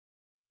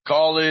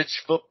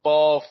College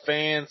football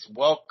fans,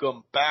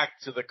 welcome back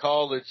to the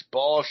College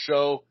Ball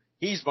Show.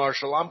 He's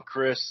Marshall, I'm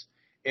Chris,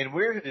 and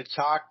we're here to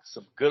talk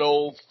some good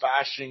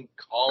old-fashioned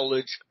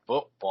college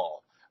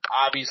football.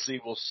 Obviously,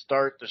 we'll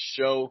start the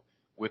show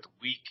with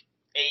Week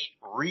 8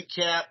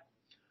 recap.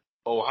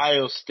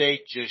 Ohio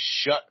State just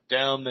shut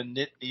down the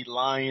Nittany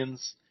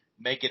Lions,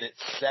 making it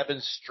 7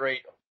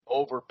 straight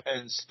over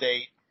Penn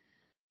State.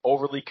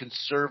 Overly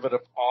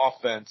conservative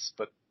offense,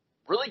 but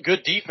really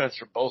good defense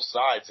from both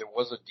sides. It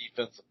was a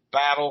defensive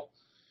battle.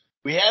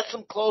 We had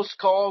some close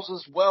calls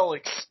as well,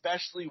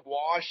 especially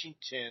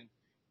Washington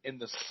and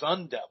the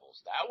Sun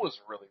Devils. That was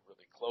a really,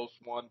 really close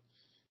one.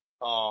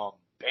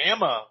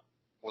 Bama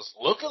was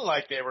looking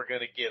like they were going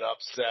to get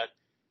upset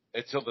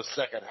until the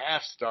second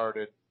half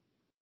started.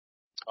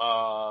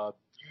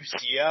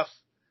 UCF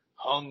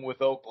hung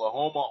with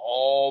Oklahoma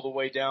all the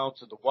way down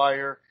to the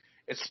wire.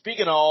 And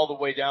speaking of all the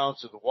way down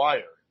to the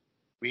wire,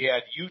 we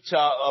had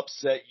Utah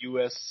upset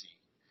USC.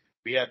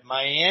 We had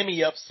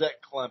Miami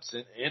upset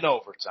Clemson in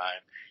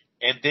overtime.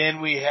 And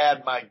then we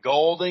had my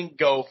Golden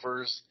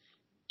Gophers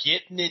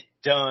getting it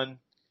done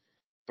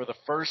for the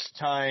first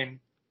time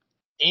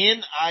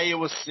in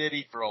Iowa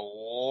City for a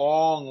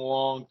long,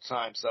 long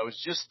time. So I was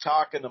just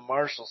talking to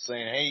Marshall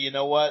saying, hey, you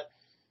know what?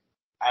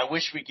 I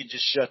wish we could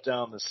just shut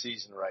down the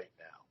season right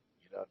now.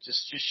 You know,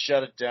 just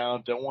shut it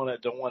down. Don't want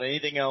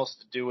anything else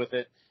to do with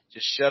it.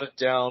 Just shut it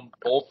down.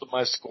 Both of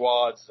my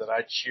squads that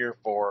I cheer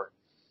for,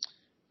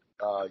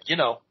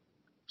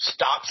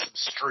 stop some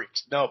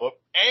streaks. No, but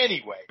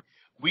anyway,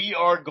 we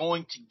are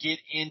going to get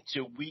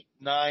into Week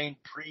 9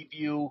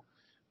 preview,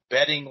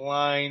 betting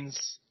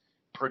lines,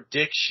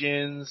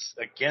 predictions,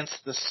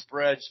 against the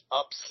spreads,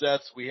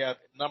 upsets. We have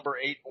number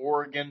 8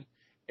 Oregon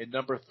and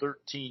number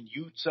 13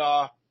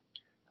 Utah.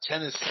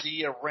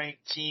 Tennessee, a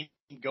ranked team,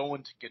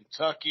 going to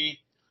Kentucky.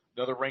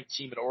 Another ranked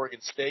team at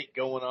Oregon State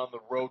going on the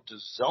road to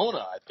Zona.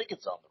 I think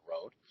it's on the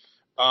road.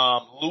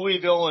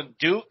 Louisville and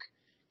Duke.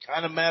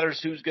 Kind of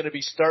matters who's going to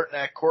be starting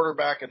at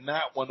quarterback in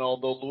that one,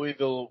 although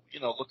Louisville,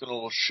 looking a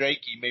little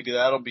shaky. Maybe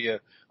that'll be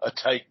a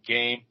tight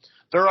game.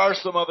 There are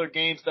some other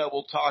games that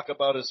we'll talk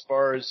about as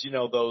far as,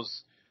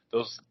 those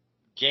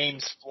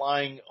games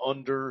flying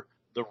under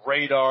the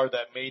radar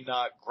that may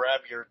not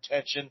grab your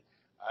attention.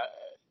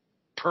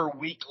 Per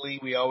weekly,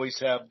 we always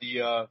have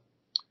the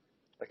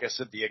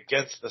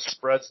against the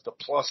spreads, the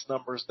plus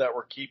numbers that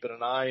we're keeping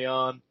an eye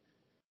on.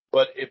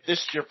 But if this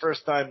is your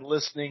first time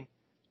listening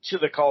to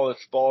the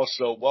College Ball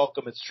Show,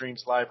 welcome. It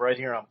streams live right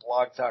here on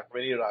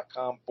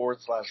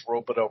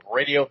blogtalkradio.com/Rope-A-Dope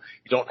Radio.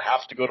 You don't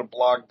have to go to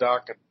Blog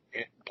Talk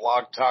and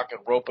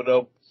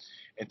Rope-A-Dope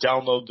and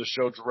download the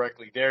show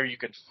directly there. You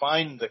can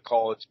find the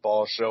College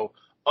Ball Show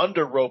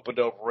under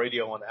Rope-A-Dope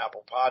Radio on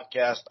Apple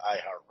Podcast,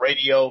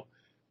 iHeartRadio,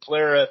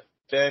 Player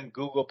FM,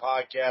 Google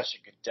Podcasts.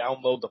 You can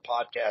download the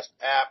podcast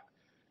app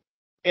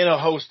in a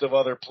host of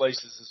other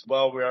places as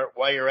well.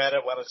 While you're at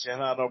it, why don't you head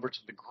on over to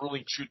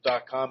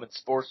thegruelingtruth.com and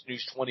Sports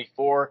News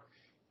 24.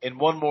 And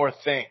one more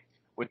thing.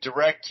 With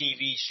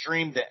DirecTV,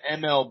 stream the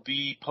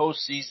MLB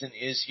postseason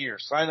is here.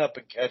 Sign up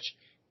and catch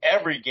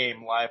every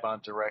game live on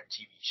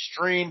DirecTV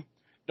Stream.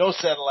 No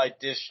satellite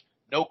dish,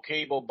 no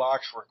cable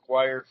box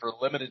required for a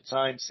limited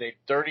time. Save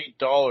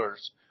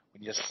 $30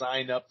 when you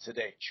sign up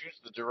today. Choose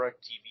the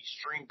DirecTV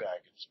Stream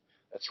package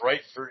that's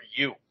right for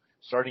you,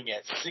 starting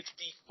at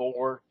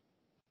 $64.99.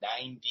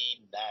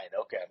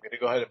 Okay, I'm going to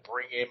go ahead and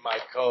bring in my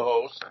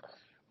co-host,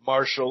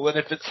 Marshall. And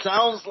if it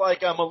sounds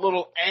like I'm a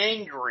little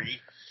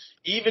angry,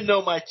 even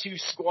though my 2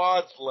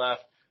 squads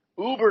left,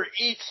 Uber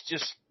Eats it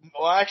is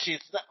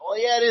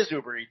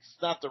Uber Eats.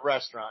 It's not the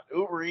restaurant.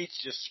 Uber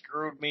Eats just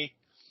screwed me.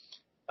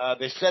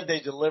 They said they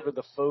delivered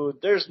the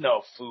food. There's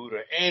no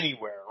food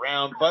anywhere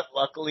around, but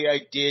luckily I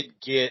did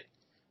get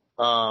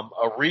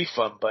a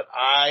refund. But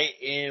I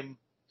am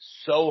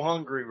so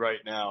hungry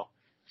right now.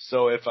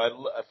 So if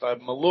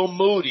I'm a little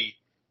moody,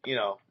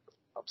 I'm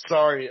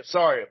sorry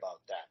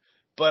about that.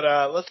 But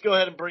let's go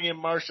ahead and bring in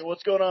Marshall.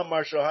 What's going on,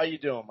 Marshall? How you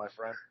doing, my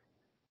friend?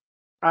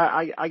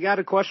 I got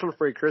a question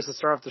for you, Chris, to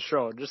start off the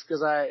show, just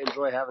because I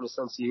enjoy having a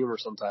sense of humor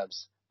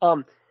sometimes.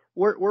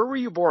 Where were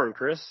you born,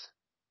 Chris?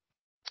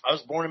 I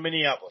was born in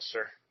Minneapolis,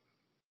 sir.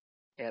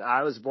 And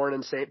I was born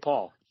in St.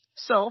 Paul.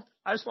 So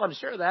I just wanted to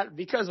share that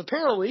because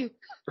apparently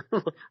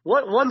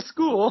one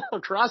school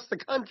across the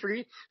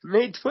country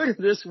made Twitter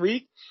this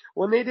week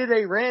when they did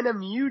a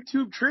random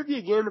YouTube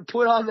trivia game to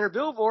put on their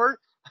billboard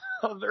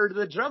or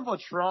the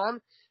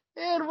Jumbotron.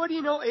 And what do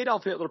you know?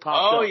 Adolf Hitler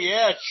popped up. Oh,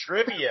 yeah,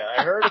 trivia.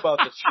 I heard about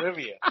the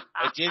trivia.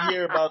 I did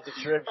hear about the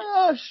trivia.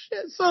 Oh,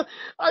 shit. So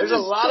there's a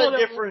lot of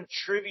different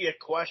trivia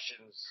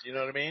questions, you know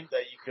what I mean,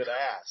 that you could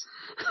ask.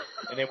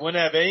 And it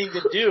wouldn't have anything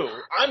to do.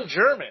 I'm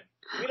German.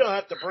 We don't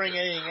have to bring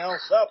anything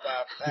else up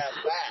past that.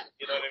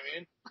 You know what I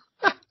mean?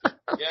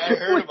 Yeah, I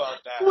heard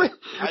about that.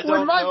 I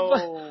don't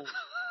know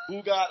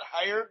who got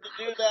hired to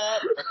do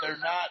that, but they're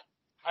not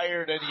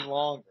hired any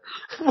longer.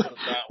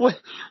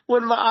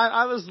 When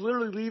I was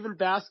literally leaving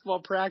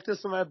basketball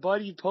practice and my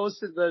buddy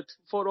posted the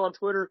photo on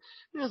Twitter,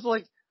 and it was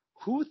like,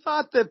 who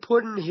thought that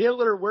putting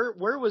Hitler,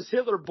 where was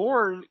Hitler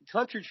born,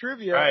 country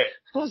trivia, Right.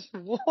 was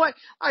what?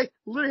 I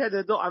literally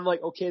had to, I'm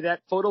like, okay,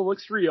 that photo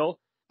looks real.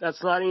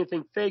 That's not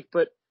anything fake,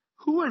 but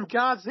who in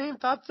God's name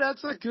thought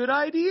that's a good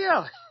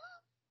idea?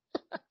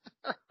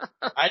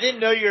 I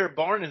didn't know you were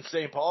born in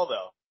St. Paul,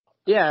 though.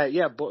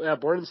 Yeah,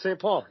 born in St.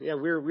 Paul. Yeah,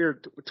 we're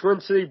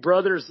Twin City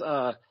brothers,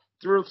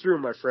 through and through,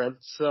 my friend.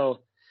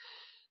 So,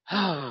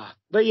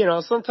 but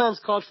sometimes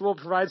college football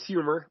provides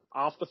humor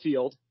off the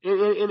field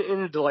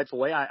in a delightful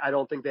way. I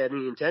don't think they had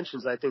any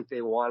intentions. I think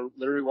they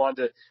literally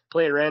wanted to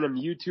play a random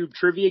YouTube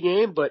trivia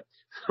game, but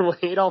when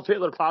Adolf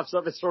Hitler pops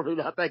up, it's probably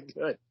not that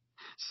good.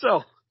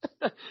 So,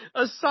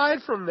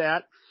 aside from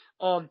that,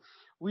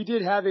 we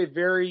did have a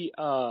very,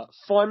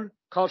 fun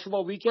college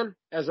football weekend.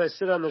 As I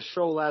said on the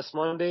show last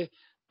Monday,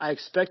 I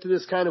expected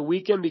this kind of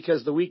weekend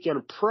because the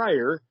weekend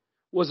prior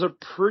was a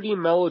pretty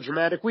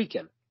melodramatic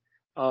weekend.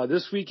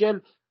 This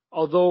weekend,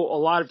 although a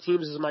lot of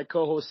teams, as my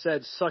co-host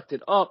said, sucked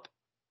it up,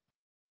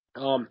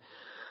 a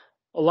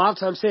lot of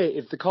times, hey,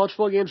 if the college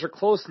football games are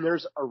close and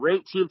there's a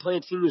ranked team playing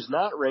a team who's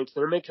not ranked,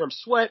 they're making them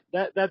sweat,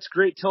 that's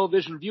great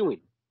television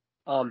viewing.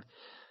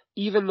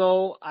 Even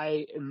though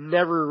I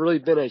never really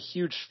been a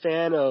huge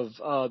fan of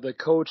the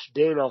coach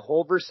Dana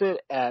Holgorsen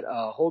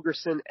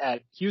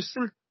at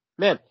Houston,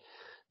 man,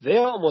 they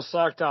almost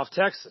knocked off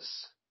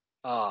Texas.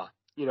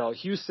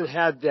 Houston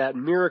had that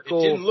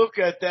miracle. It didn't look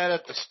at that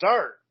at the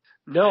start.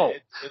 No.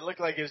 It looked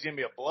like it was going to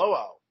be a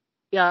blowout.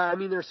 Yeah, I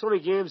mean, there's so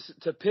many games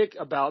to pick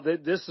about.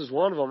 This is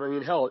one of them. I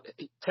mean, hell,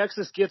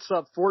 Texas gets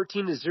up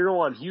 14-0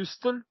 on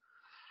Houston,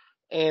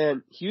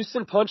 and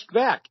Houston punched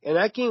back. And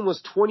that game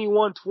was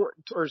 24-24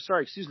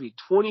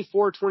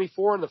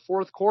 in the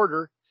fourth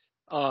quarter.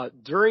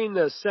 During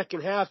the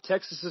second half,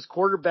 Texas's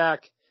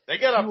quarterback. They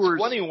got up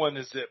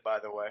 21-0, by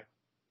the way.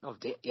 Oh,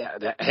 yeah.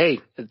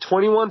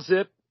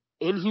 21-0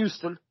 in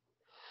Houston.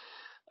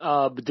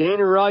 But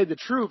Dana rallied the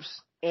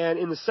troops. And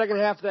in the second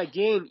half of that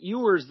game,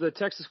 Ewers, the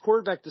Texas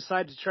quarterback,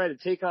 decided to try to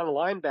take on a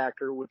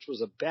linebacker, which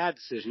was a bad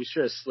decision. He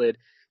should have slid.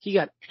 He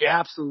got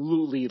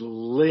absolutely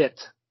lit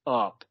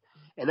up.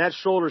 And that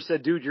shoulder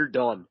said, dude, you're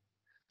done.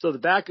 So the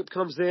backup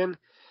comes in.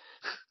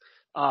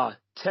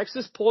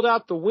 Texas pulled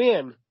out the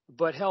win,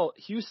 but hell,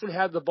 Houston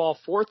had the ball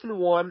 4th and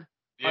 1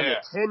 on the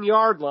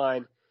 10-yard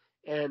line.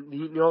 And,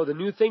 the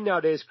new thing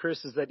nowadays,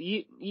 Chris, is that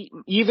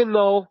even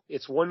though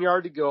it's 1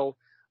 yard to go,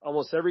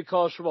 almost every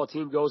college football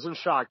team goes in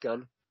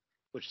shotgun,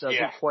 which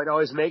doesn't quite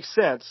always make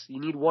sense. You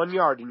need 1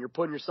 yard, and you're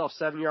putting yourself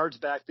 7 yards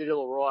back. They did a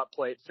little roll-out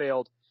play. It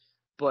failed.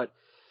 But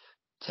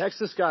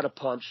Texas got a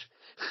punch.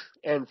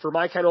 And for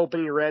my kind of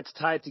opening rant to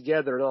tie it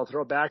together, and I'll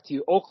throw it back to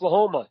you,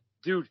 Oklahoma,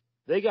 dude,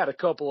 they got a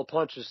couple of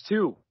punches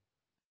too.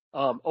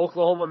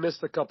 Oklahoma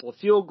missed a couple of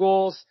field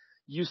goals.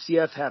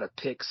 UCF had a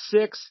pick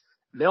 6.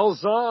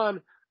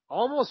 Malzahn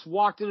almost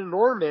walked into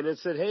Norman and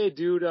said, hey,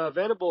 dude,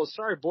 Venables,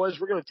 sorry, boys,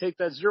 we're going to take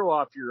that 0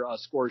 off your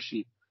score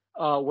sheet.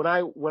 When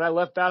I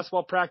left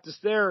basketball practice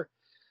there,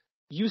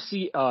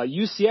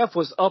 UCF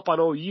was up on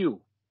OU.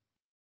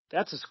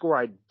 That's a score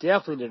I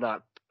definitely did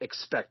not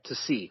expect to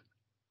see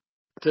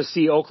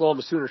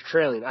Oklahoma Sooners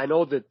trailing. I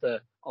know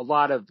that a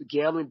lot of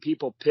gambling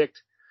people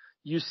picked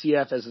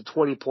UCF as a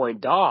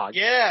 20-point dog.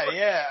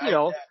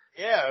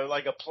 Yeah,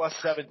 like a plus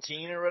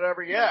 17 or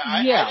whatever.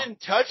 I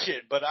didn't touch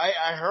it, but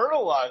I heard a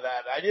lot of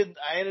that.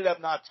 I ended up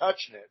not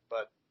touching it,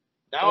 but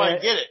now I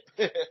get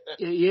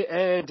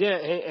it.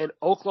 And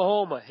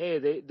Oklahoma, hey,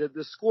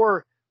 the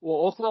score.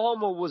 Well,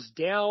 Oklahoma was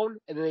down,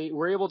 and they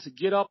were able to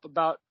get up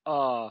about.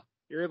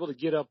 You're able to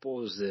get up.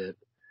 What was it?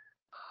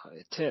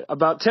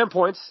 About 10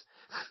 points,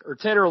 or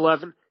 10 or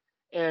 11.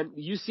 And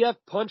UCF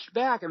punched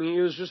back. I mean,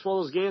 it was just one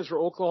of those games where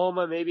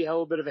Oklahoma maybe had a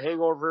little bit of a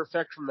hangover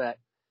effect from that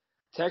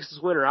Texas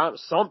winner out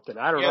something.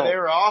 I don't know. Yeah, they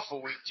were off a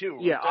week too.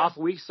 Yeah, off a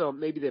week. So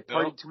maybe they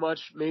partied too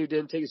much. Maybe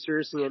didn't take it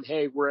seriously. And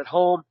hey, we're at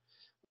home.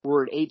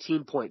 We're an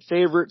 18-point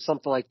favorite,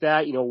 something like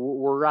that.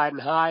 We're riding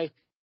high.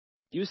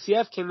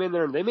 UCF came in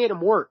there and they made them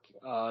work.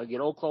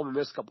 Oklahoma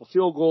missed a couple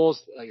field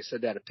goals. Like I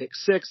said, they had a pick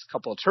 6, a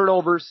couple of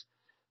turnovers.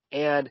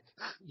 And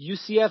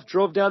UCF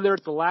drove down there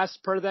at the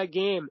last part of that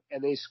game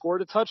and they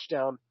scored a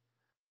touchdown.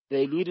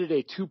 They needed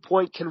a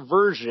 2-point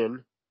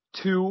conversion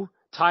to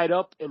tie it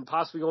up and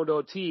possibly go into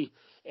OT.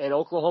 And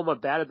Oklahoma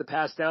batted the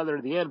pass down there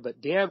at the end.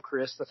 But damn,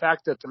 Chris, the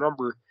fact that the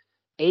number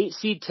 8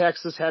 seed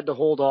Texas had to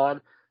hold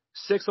on,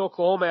 6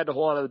 Oklahoma had to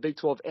hold on to the Big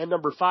 12, and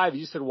number 5,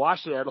 you said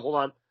Washington had to hold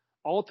on.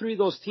 All 3 of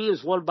those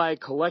teams won by a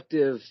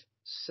collective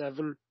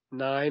 16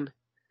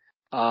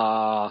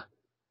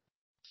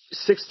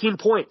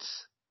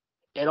 points.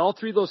 And all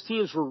 3 of those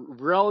teams were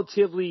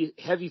relatively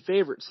heavy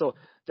favorites. So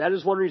that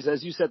is one reason,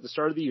 as you said at the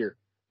start of the year,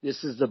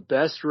 this is the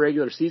best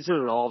regular season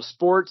in all of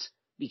sports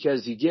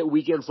because you get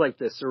weekends like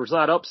this. There was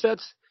not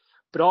upsets,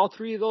 but all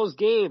 3 of those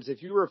games,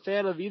 if you were a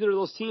fan of either of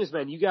those teams,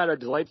 man, you got a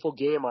delightful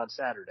game on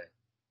Saturday.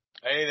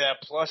 Hey,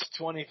 that plus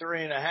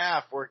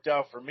 23.5 worked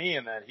out for me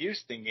in that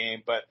Houston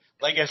game. But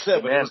like I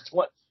said, when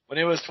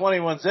it was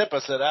 21-0, I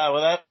said,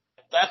 well,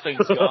 that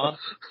thing's gone.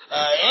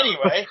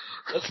 Anyway,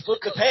 let's flip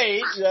the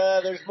page.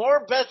 There's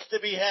more bets to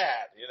be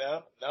had,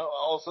 No,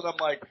 all of a sudden I'm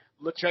like,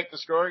 check the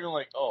scoring. I'm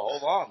like, oh,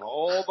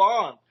 hold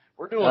on.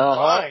 We're doing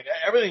fine.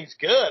 Everything's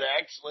good,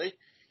 actually.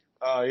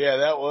 Yeah,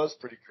 that was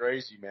pretty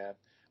crazy, man.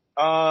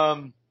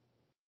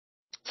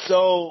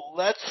 So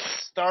let's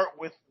start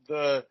with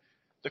the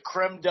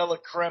creme de la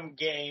creme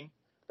game.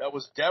 That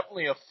was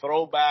definitely a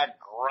throwback,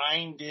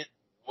 grind it,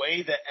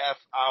 way the F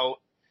out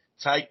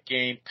type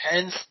game.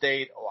 Penn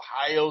State,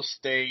 Ohio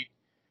State.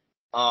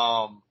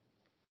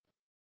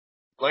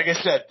 Like I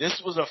said,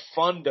 this was a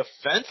fun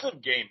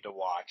defensive game to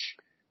watch,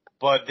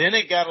 but then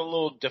it got a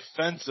little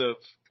defensive,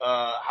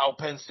 how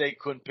Penn State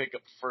couldn't pick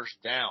up the first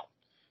down.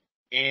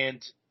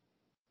 And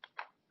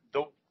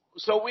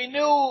so we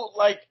knew,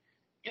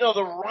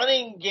 the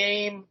running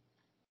game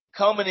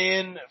coming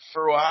in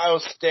for Ohio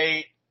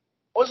State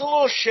was a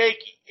little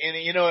shaky, and,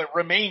 it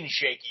remained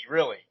shaky,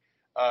 really,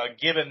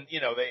 given,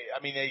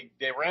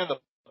 they ran the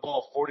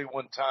ball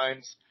 41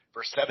 times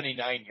for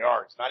 79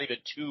 yards, not even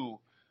two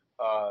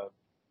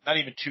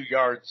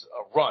yards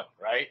a run,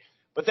 right?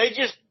 But they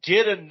just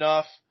did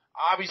enough.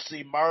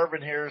 Obviously,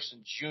 Marvin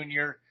Harrison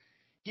Jr.,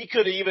 he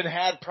could have even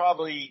had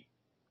probably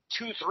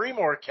 2-3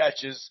 more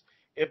catches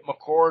if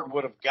McCord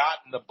would have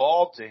gotten the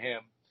ball to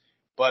him.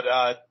 But,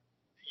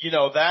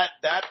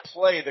 that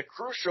play, the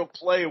crucial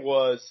play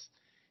was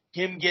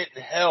him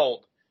getting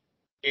held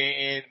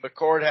and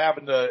McCord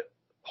having to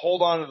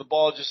hold on to the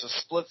ball just a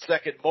split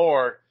second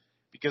more,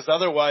 because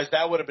otherwise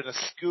that would have been a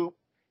scoop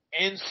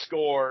and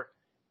score,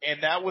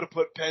 and that would have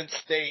put Penn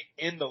State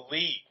in the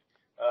lead.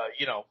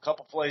 A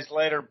couple plays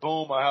later,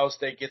 boom, Ohio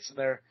State gets in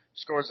there,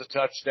 scores a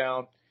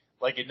touchdown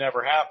like it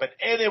never happened,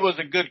 and it was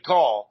a good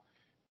call.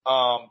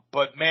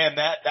 But man,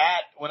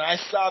 that when I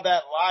saw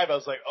that live, I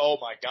was like, oh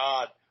my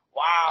God,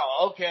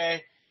 wow,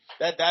 okay.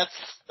 They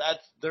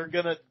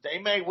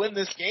may win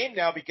this game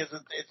now, because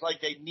it's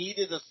like they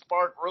needed a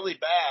spark really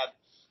bad.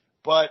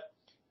 But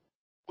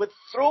what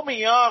threw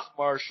me off,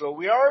 Marshall,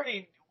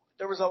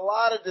 there was a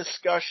lot of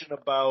discussion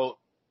about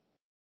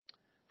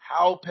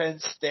how Penn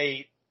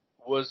State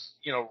was,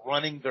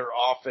 running their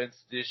offense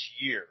this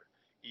year.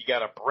 You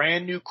got a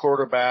brand new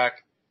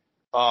quarterback.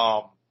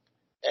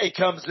 He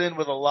comes in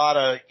with a lot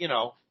of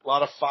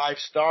 5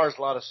 stars,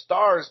 a lot of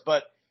stars,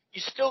 but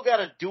you still got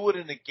to do it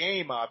in the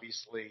game,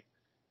 obviously.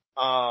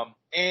 And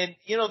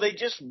they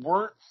just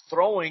weren't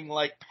throwing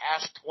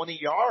past 20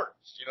 yards.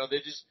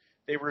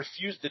 They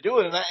refused to do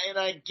it. And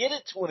I get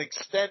it to an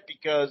extent,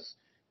 because,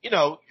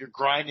 you're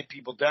grinding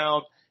people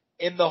down,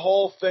 and the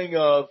whole thing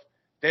of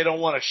they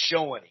don't want to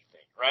show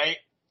anything, right?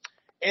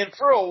 And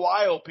for a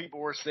while, people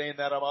were saying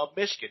that about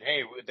Michigan.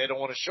 Hey, they don't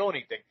want to show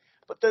anything.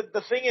 But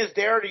the thing is,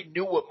 they already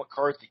knew what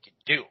McCarthy could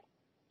do.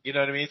 You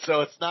know what I mean?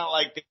 So it's not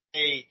like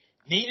they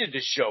needed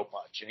to show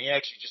much. And he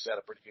actually just had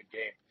a pretty good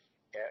game,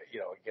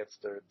 against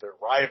their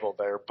rival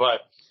there.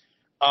 But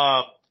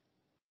I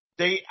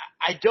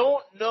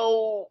don't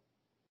know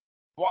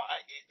why.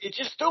 It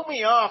just threw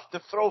me off to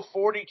throw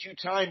 42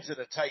 times in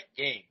a tight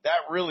game.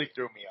 That really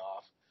threw me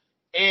off.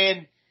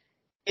 And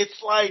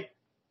it's like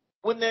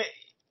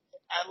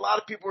a lot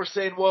of people were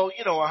saying, well,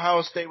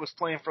 Ohio State was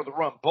playing for the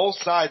run. Both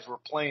sides were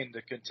playing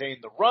to contain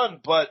the run,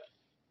 but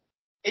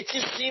it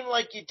just seemed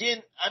like you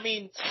didn't. I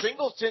mean,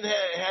 Singleton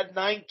had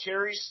 9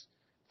 carries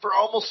for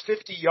almost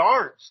 50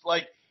 yards.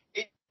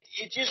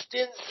 It just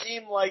didn't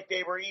seem like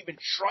they were even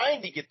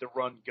trying to get the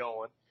run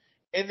going.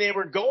 And they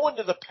were going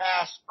to the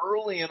pass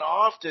early and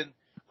often,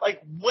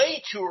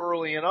 way too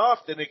early and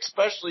often,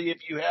 especially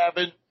if you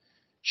haven't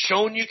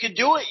shown you can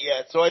do it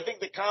yet. So I think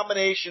the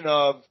combination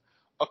of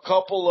a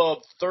couple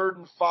of 3rd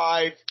and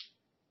 5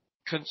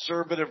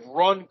 conservative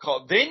run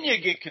call, then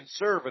you get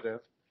conservative,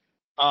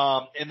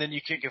 and then you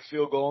kick a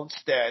field goal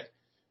instead.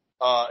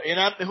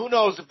 Who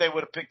knows if they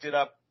would have picked it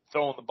up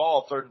throwing the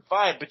ball 3rd and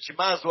 5, but you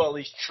might as well at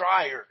least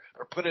try or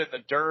put it in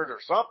the dirt or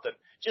something.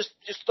 Just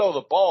throw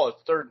the ball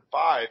at 3rd and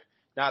 5,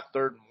 not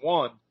 3rd and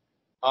 1.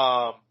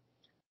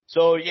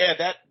 So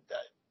yeah,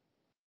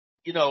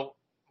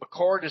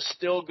 McCord is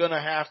still going to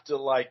have to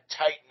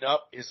tighten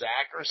up his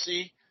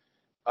accuracy.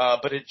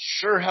 But it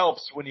sure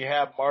helps when you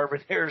have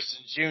Marvin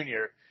Harrison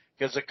Jr.,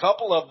 because a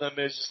couple of them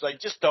is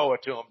just throw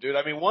it to him, dude.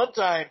 I mean, one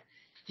time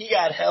he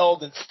got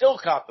held and still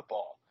caught the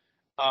ball,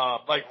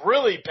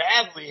 really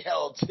badly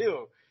held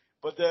too.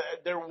 But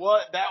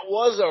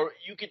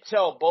you could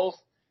tell both.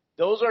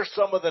 Those are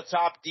some of the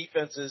top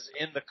defenses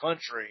in the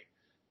country.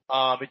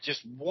 It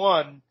just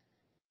one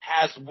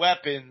has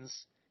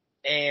weapons,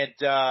 and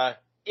he's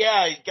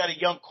got a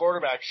young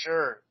quarterback,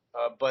 sure,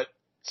 but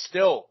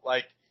still,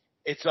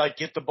 it's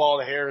get the ball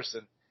to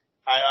Harrison.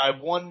 I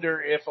wonder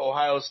if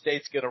Ohio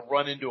State's going to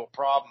run into a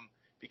problem,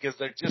 because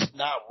they're just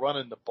not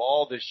running the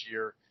ball this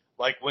year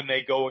when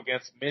they go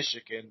against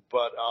Michigan.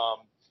 But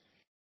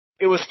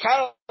it was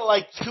kind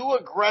of too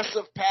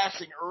aggressive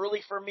passing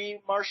early for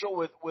me, Marshall,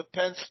 with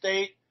Penn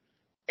State.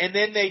 And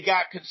then they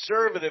got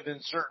conservative in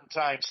certain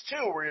times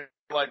too, where you're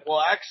like,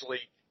 well,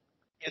 actually,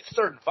 it's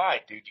 3rd and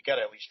 5, dude. You got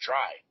to at least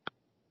try.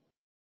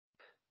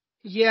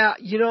 Yeah,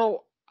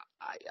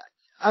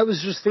 I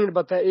was just thinking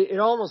about that. It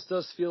almost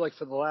does feel like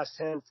for the last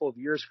handful of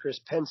years, Chris,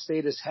 Penn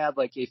State has had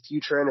like a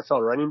future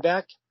NFL running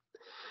back.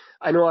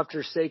 I know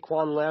after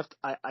Saquon left,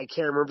 I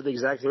can't remember the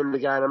exact name of the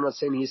guy, and I'm not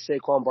saying he's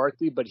Saquon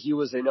Barkley, but he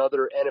was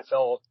another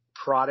NFL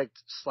product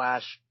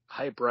 /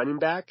 hype running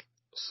back.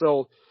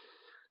 So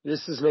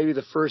this is maybe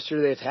the first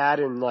year they've had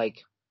in like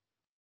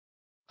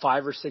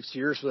 5 or 6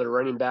 years where the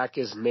running back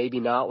is maybe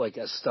not like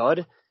a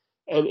stud.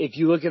 And if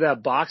you look at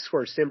that box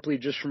score simply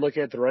just from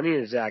looking at the running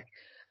attack,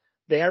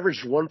 they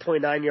averaged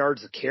 1.9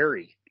 yards a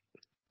carry,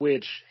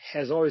 which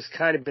has always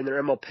kind of been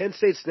their MO. Penn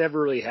State's never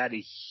really had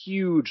a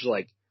huge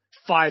like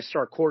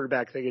 5-star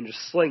quarterback that can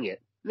just sling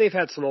it. They've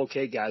had some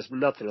okay guys, but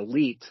nothing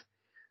elite.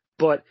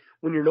 But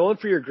when you're known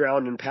for your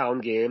ground and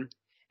pound game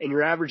and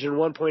you're averaging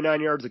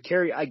 1.9 yards a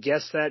carry, I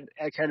guess that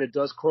kind of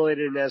does correlate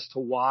in as to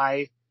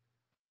why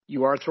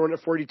you are throwing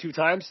it 42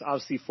 times.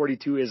 Obviously,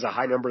 42 is a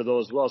high number though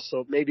as well.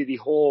 So maybe the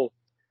whole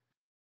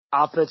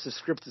offensive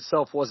script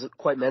itself wasn't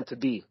quite meant to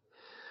be.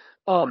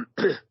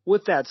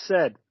 With that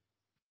said,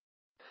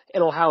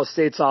 and Ohio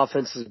State's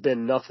offense has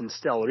been nothing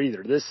stellar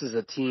either. This is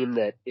a team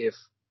that if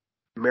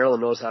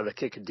Maryland knows how to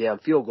kick a damn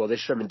field goal, they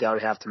should have been down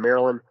half to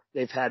Maryland.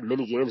 They've had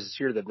many games this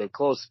year that have been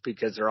close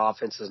because their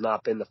offense has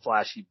not been the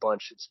flashy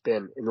bunch it's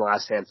been in the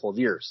last handful of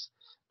years.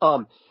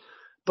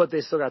 But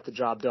they still got the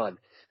job done.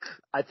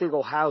 I think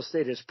Ohio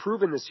State has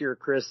proven this year,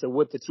 Chris, that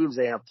with the teams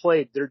they have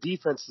played, their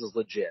defense is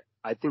legit.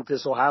 I think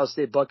this Ohio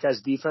State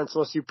Buckeyes defense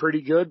must be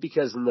pretty good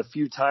because in the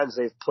few times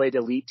they've played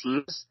elite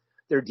teams,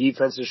 their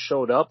defense has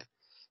showed up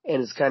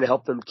and it's kind of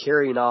helped them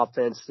carry an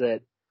offense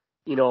that,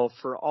 you know,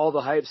 for all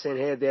the hype saying,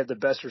 hey, they have the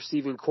best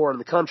receiving core in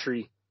the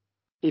country.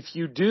 If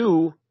you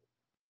do,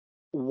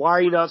 why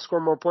are you not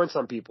scoring more points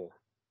on people?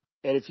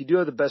 And if you do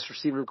have the best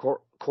receiving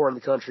core in the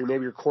country,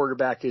 maybe your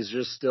quarterback is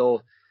just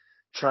still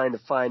trying to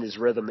find his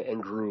rhythm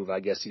and groove, I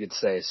guess you could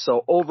say.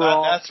 So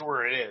overall, that's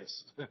where it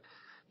is.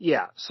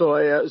 Yeah. So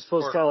I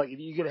suppose kind of like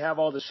you can have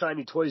all the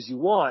shiny toys you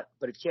want,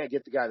 but if you can't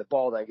get the guy the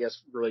ball, then I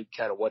guess really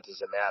kind of what does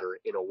it matter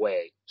in a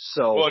way?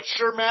 So well, it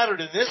sure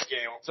mattered in this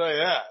game. I'll tell you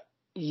that.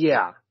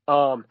 Yeah.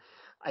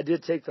 I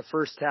did take the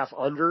first half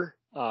under.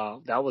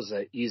 That was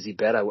an easy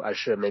bet. I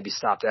should have maybe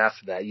stopped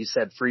after that. You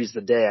said freeze the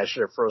day. I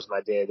should have froze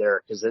my day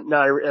there because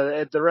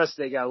the rest of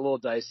the day got a little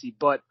dicey.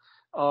 But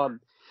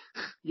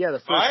yeah, the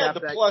first half. I had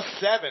the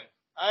 +7.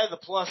 I had the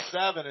 +7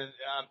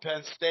 on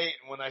Penn State,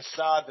 and when I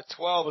saw the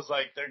 12, I was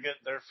like,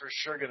 they're for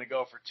sure going to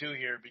go for 2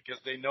 here because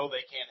they know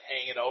they can't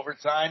hang in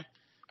overtime.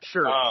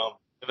 Sure.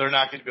 They're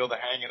not going to be able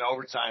to hang in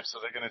overtime, so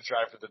they're going to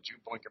try for the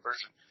 2-point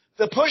conversion.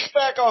 The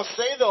pushback I'll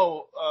say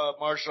though,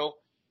 Marshall,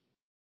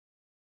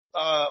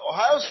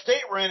 Ohio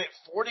State ran it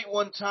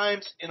 41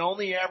 times and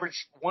only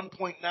averaged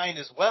 1.9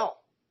 as well.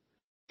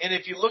 And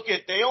if you look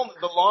at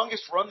the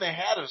longest run they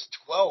had was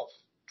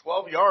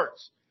 12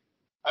 yards.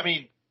 I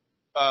mean,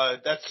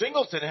 that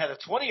Singleton had a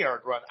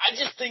 20-yard run. I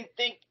just think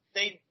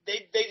they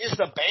just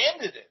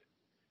abandoned it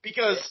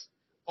because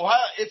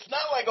it's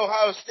not like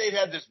Ohio State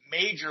had this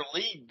major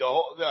lead.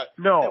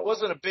 No, it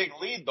wasn't a big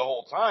lead the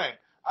whole time.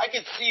 I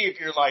can see if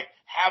you're like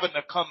having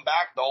to come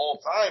back the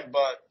whole time,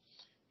 but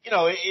you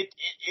know,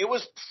 it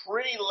was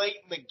pretty late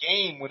in the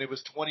game when it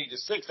was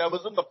 20-6. That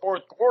was in the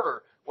fourth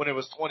quarter when it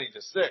was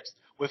 20-6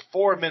 with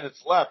 4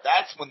 minutes left.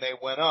 That's when they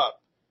went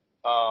up.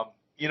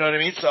 You know what I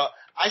mean? So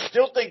I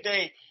still think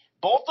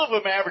both of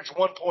them averaged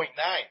 1.9.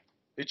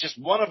 It's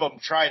just one of them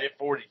tried it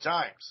 40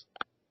 times.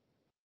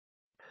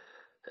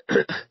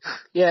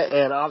 Yeah,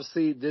 and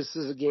obviously this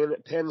is a game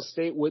at Penn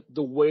State with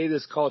the way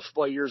this college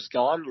football year's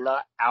gone. You're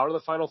not out of the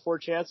Final Four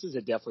chances.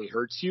 It definitely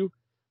hurts you.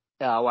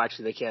 Well,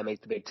 actually, they can't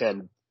make the Big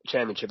Ten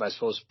championship, I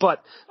suppose.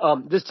 But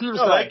this team's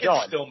not they done.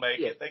 Can still make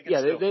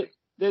it.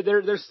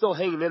 They're still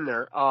hanging in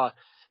there.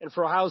 And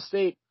for Ohio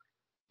State,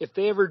 if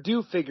they ever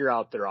do figure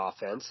out their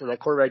offense and that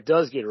quarterback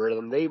does get rid of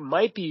them, they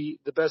might be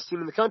the best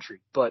team in the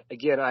country. But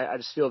again, I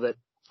just feel that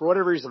for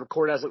whatever reason,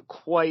 McCord hasn't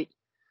quite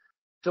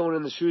filling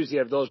in the shoes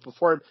yet of those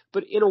before him.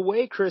 But in a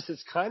way, Chris,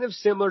 it's kind of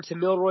similar to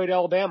Milroy at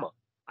Alabama.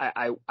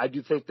 I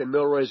do think that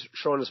Milroy's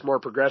showing us more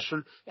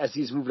progression as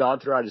he's moved on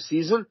throughout his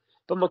season.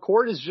 But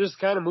McCord is just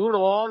kind of moving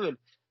along, and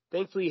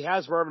thankfully he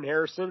has Marvin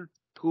Harrison,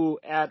 who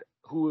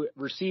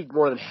received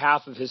more than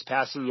half of his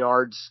passing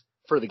yards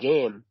for the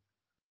game.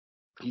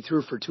 He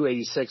threw for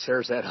 286.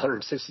 Harrison had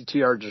 162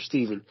 yards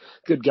receiving.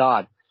 Good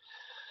God.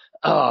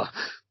 But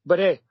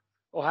hey,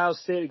 Ohio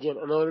State, again,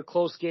 another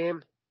close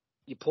game.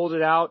 You pulled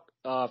it out.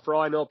 For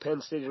all I know,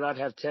 Penn State did not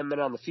have 10 men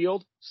on the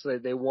field, so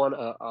they won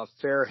a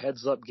fair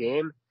heads-up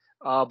game.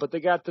 But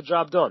they got the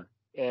job done.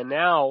 And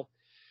now,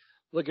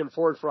 looking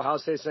forward for Ohio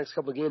State's next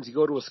couple of games, you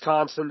go to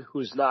Wisconsin,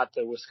 who's not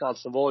the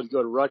Wisconsin Bowl. You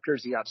go to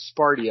Rutgers, you got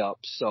Sparty up.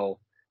 So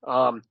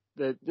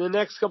the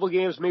next couple of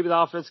games, maybe the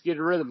offense get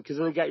in rhythm because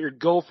then they got your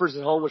Gophers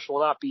at home, which will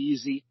not be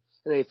easy,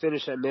 and they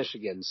finish at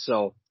Michigan.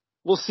 So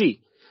we'll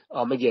see.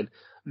 Again,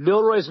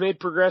 Milroy's made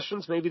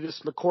progressions. Maybe this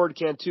McCord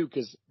can too,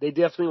 because they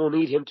definitely will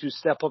need him to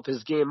step up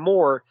his game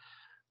more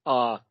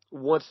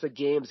once the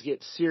games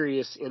get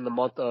serious in the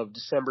month of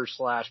December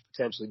 /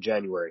 potentially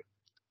January.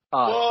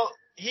 Well,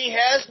 he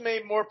has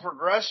made more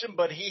progression,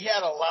 but he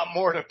had a lot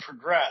more to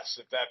progress,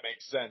 if that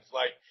makes sense.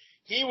 Like,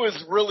 he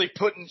was really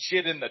putting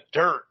shit in the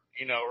dirt,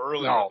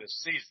 earlier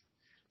this season.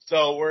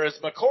 So, whereas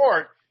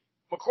McCord,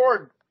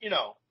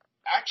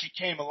 actually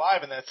came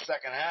alive in that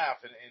second half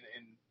and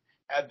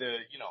had the,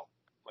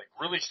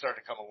 really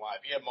started to come alive.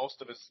 He had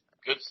most of his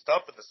good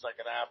stuff in the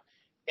second half.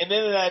 And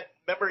then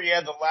remember he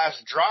had the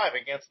last drive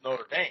against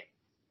Notre Dame.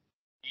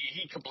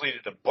 He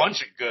completed a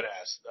bunch of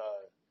good-ass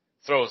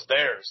throws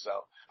there. So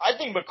I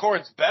think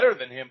McCord's better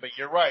than him, but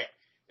you're right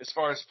as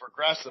far as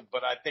progressive.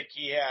 But I think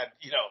he had,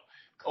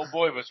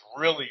 was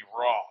really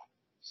raw.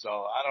 So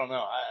I don't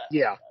know.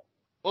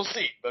 We'll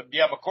see. But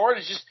yeah, McCord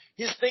is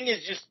his thing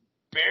is just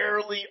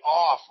barely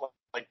off,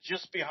 like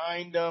just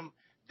behind him.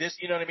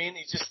 You know what I mean?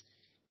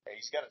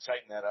 He's got to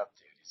tighten that up,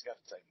 dude. He's got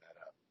to tighten that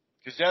up.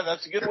 Because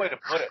that's a good way to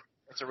put it.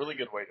 That's a really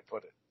good way to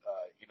put it.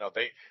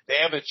 They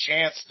have a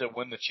chance to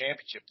win the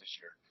championship this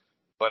year,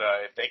 but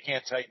if they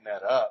can't tighten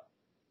that up,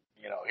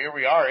 here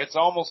we are. It's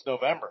almost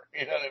November.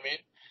 You know what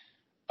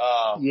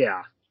I mean?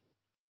 Yeah.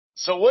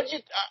 So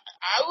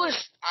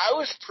I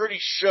was pretty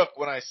shook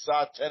when I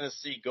saw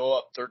Tennessee go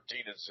up 13-0.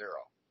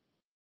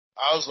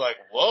 I was like,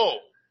 whoa,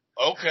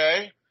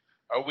 okay.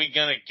 Are we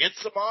going to get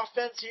some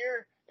offense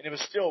here? And it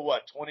was still, 20-7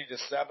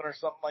 or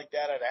something like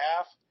that at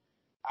half?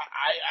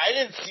 I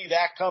didn't see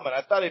that coming.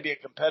 I thought it'd be a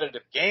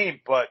competitive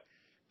game, but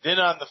then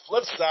on the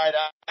flip side,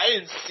 I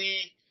didn't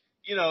see,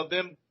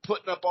 them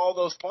putting up all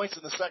those points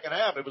in the second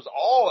half. It was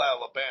all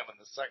Alabama in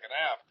the second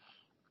half.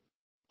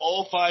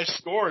 All 5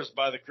 scores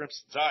by the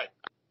Crimson Tide.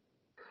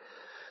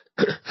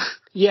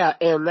 Yeah,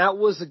 and that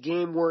was a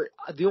game where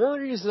the only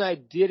reason I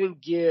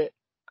didn't get,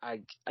 I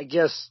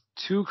guess,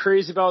 too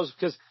crazy about it was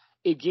because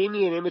it gave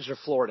me an image of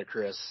Florida,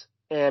 Chris.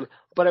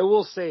 But I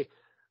will say,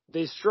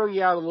 they strung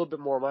you out a little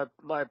bit more.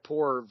 My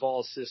poor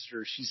Vol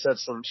sister, she sent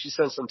some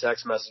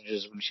text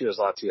messages when she was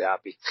not too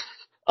happy.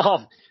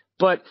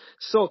 But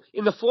so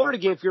in the Florida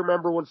game, if you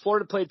remember, when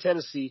Florida played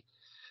Tennessee,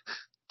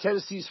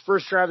 Tennessee's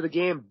first drive of the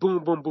game,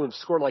 boom, boom, boom,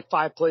 scored like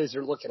 5 plays.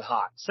 They're looking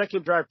hot.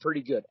 Second drive,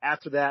 pretty good.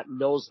 After that,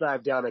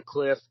 nosedive down a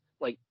cliff,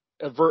 like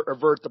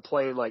avert the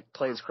plane, like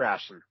planes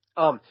crashing.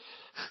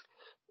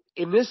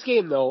 In this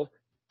game though,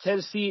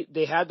 Tennessee,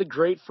 they had the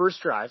great first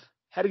drive,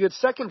 had a good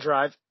second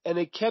drive, and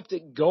they kept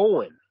it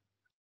going.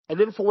 And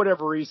then for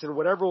whatever reason,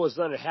 whatever was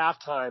done at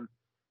halftime,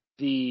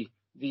 the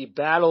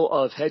battle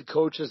of head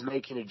coaches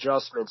making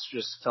adjustments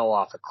just fell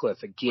off a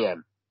cliff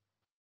again.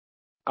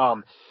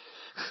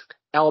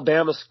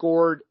 Alabama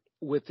scored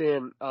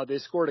they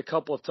scored a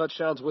couple of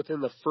touchdowns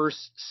within the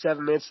first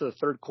 7 minutes of the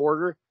third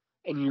quarter,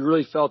 and you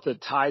really felt the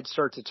tide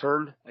start to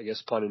turn, I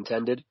guess pun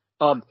intended.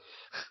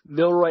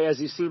 Milroy, as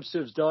he seems to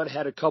have done,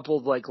 had a couple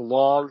of like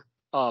long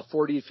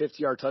 40 to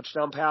 50 yard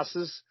touchdown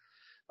passes.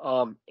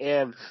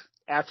 And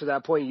after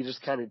that point, you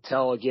just kind of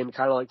tell again,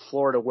 kind of like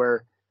Florida,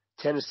 where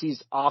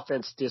Tennessee's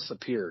offense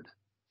disappeared.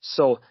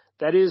 So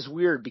that is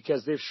weird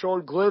because they've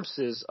shown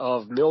glimpses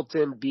of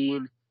Milton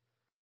being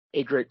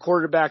a great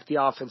quarterback.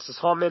 The offense is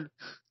humming,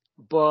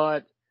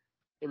 but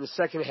in the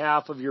second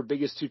half of your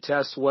biggest 2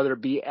 tests, whether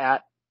it be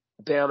at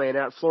Bama and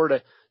at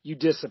Florida, you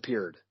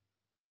disappeared.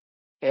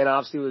 And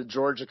obviously with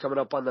Georgia coming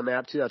up on the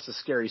map too, that's a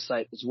scary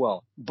sight as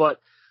well. But,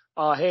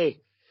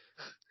 hey,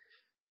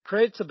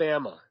 credit to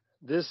Bama.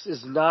 This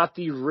is not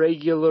the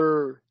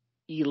regular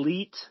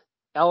elite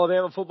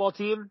Alabama football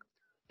team.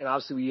 And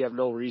obviously we have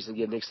no reason to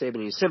give Nick Saban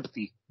any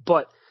sympathy,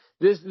 but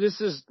this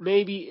is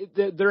maybe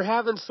they're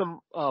having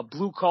some,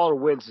 blue collar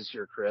wins this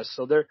year, Chris.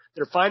 So they're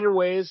finding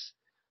ways,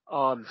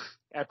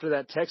 after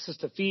that Texas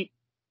defeat.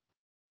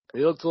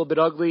 They looked a little bit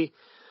ugly,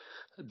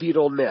 beat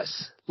Ole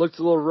Miss. Looked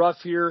a little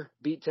rough here,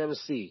 beat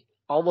Tennessee.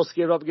 Almost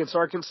gave up against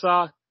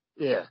Arkansas.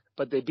 Yeah,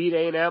 but they beat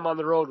A&M on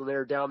the road when they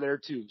were down there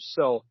too.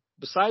 So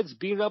besides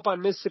beating up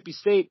on Mississippi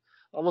State,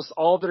 almost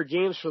all of their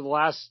games for the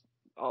last,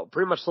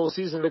 pretty much the whole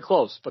season have been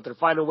close, but they're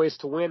finding ways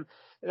to win.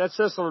 And that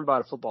says something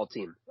about a football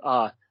team.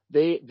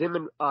 Them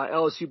and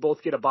LSU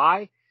both get a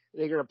bye.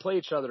 They're going to play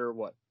each other,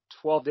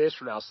 12 days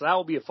from now. So that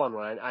will be a fun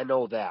one. I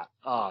know that.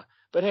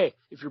 But hey,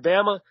 if you're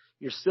Bama,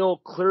 you're still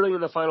clearly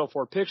in the Final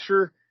Four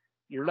picture.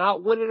 You're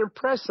not winning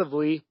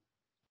impressively,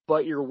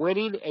 but you're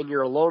winning and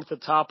you're alone at the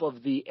top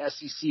of the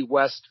SEC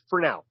West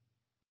for now.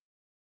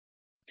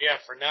 Yeah,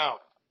 for now.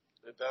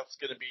 That's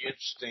going to be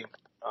interesting.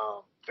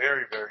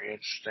 Very, very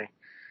interesting.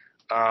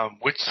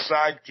 Which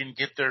side can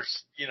get their,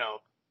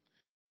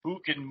 who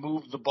can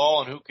move the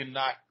ball and who can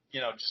not,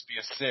 just be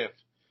a sieve.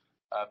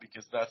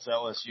 Because that's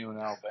LSU and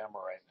Alabama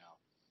right now.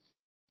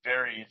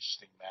 Very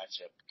interesting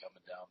matchup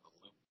coming down the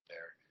loop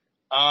there.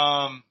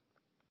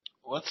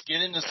 Let's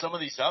get into some of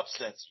these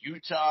upsets.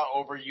 Utah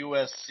over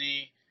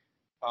USC.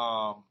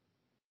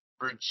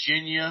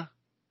 Virginia.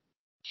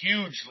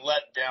 Huge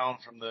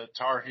letdown from the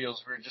Tar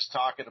Heels. We were just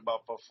talking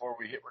about before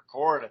we hit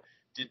record.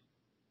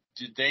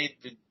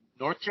 Did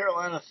North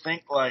Carolina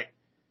think like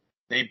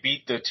they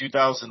beat the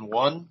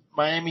 2001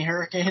 Miami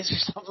Hurricanes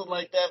or something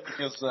like that?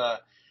 Because, a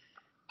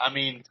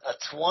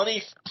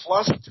 20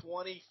 plus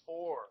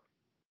 24.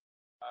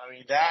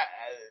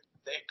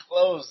 They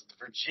closed.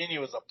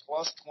 Virginia was a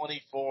plus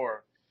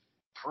 24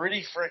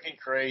 pretty freaking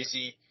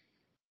crazy.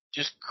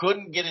 Just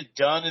couldn't get it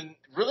done, and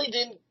really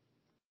didn't.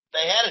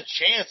 They had a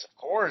chance, of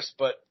course,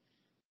 but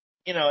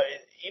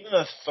even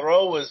the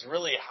throw was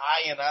really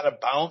high and out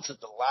of bounds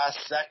at the last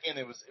second.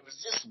 It was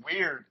just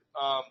weird.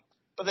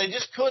 But they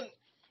just couldn't.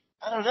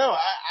 I don't know.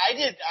 I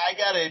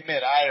gotta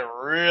admit, I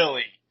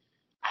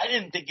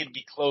didn't think it'd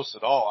be close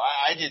at all.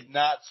 I did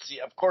not see.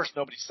 Of course,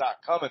 nobody saw it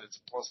coming. It's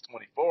a plus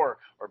 24,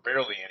 or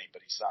barely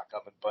anybody saw it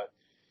coming. But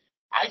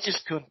I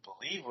just couldn't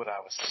believe what I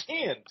was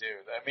seeing,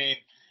 dude. I mean,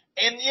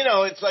 and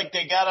it's like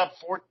they got up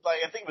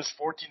I think it was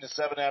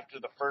 14-7 after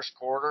the first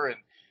quarter,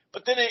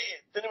 but then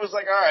it was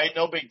like, all right,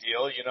 no big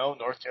deal.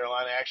 North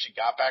Carolina actually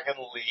got back in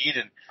the lead,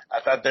 and I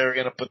thought they were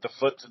going to put the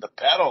foot to the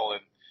pedal,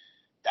 and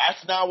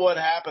that's not what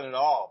happened at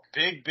all.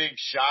 Big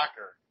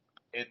shocker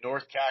in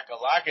North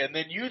Kakalaka, and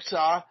then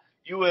Utah,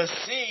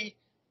 USC.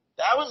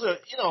 That was a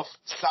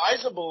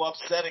sizable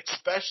upset,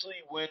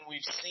 especially when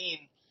we've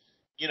seen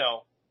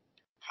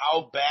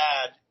how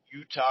bad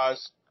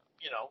Utah's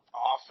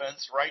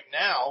offense right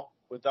now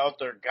without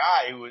their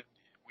guy. We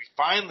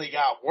finally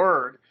got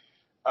word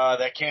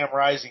that Cam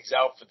Rising's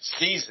out for the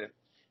season,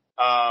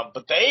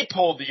 but they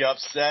pulled the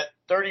upset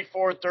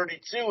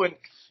 34-32, and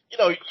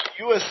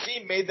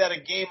USC made that a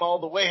game all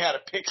the way. Had a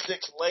pick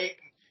six late,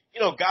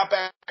 and got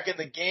back in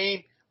the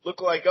game.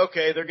 Looked like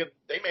okay,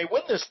 they may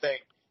win this thing,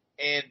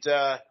 and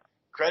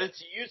credit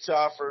to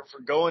Utah for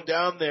going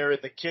down there.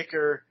 And the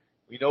kicker,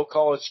 we know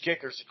college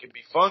kickers, it can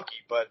be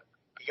funky, but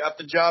he got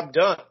the job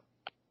done.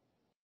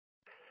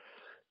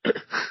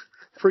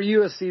 For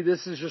USC,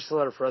 this is just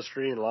another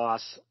frustrating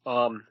loss.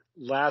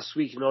 Last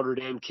week, Notre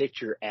Dame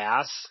kicked your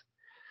ass.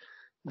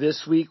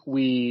 This week,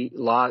 we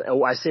lost.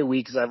 Oh, I say we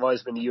because I've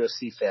always been a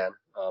USC fan.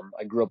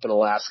 I grew up in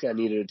Alaska. I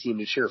needed a team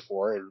to cheer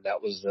for, and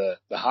that was the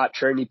hot,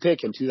 trendy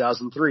pick in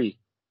 2003.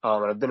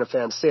 And I've been a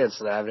fan since,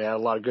 and I've had a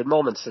lot of good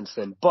moments since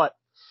then. But,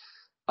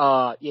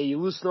 you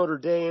lose Notre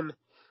Dame.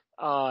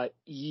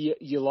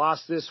 You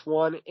lost this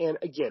one. And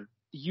again,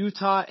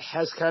 Utah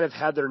has kind of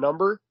had their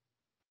number.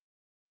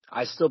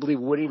 I still believe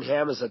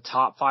Whittingham is a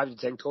top 5 to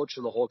 10 coach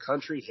in the whole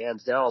country,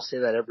 hands down. I'll say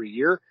that every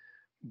year.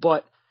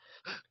 But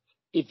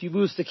if you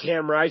lose to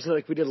Cam Rising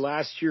like we did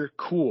last year,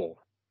 cool.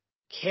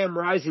 Cam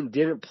Rising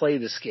didn't play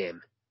this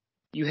game.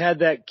 You had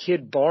that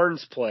kid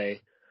Barnes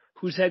play,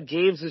 who's had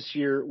games this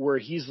year where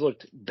he's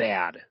looked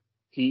bad.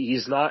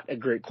 He's not a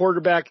great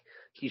quarterback.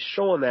 He's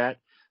showing that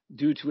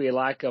due to a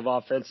lack of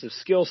offensive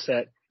skill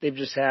set. They've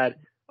just had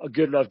a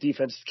good enough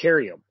defense to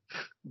carry him.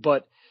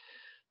 But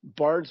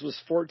Barnes was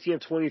 14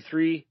 of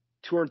 23,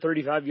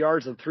 235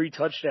 yards and 3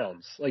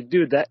 touchdowns. Like,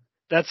 dude,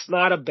 that's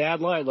not a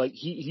bad line. Like,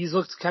 he's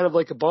looked kind of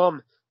like a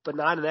bum, but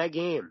not in that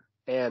game.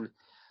 And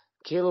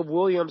Caleb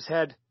Williams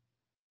had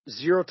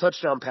 0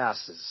 touchdown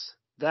passes.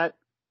 That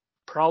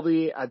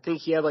probably, I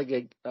think he had like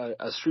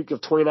a streak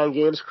of 29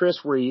 games, Chris,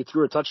 where he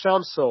threw a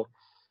touchdown. So,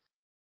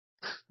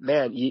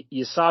 man,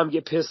 you saw him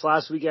get pissed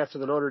last week after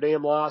the Notre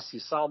Dame loss. You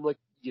saw him look,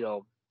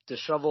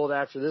 disheveled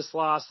after this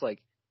loss.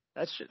 Like,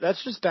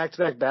 that's just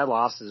back-to-back bad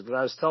losses. But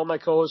I was telling my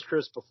co-host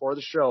Chris before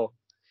the show,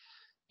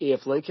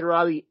 if Lincoln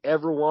Riley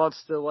ever wants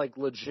to like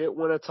legit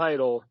win a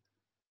title,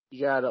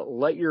 you gotta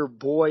let your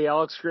boy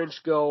Alex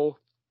Grinch go.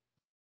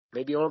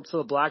 Maybe own up to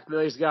the blackmail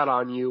he's got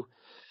on you.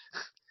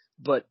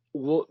 But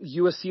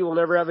USC will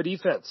never have a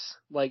defense.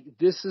 Like,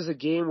 this is a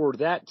game where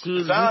that team.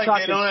 It's not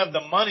like they don't have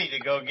the money to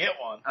go get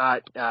one.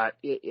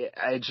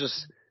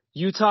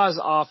 Utah's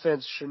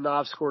offense should not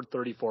have scored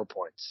 34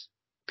 points.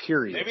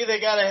 Period. Maybe they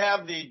got to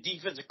have the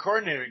defensive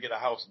coordinator get a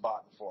house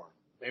bought for him.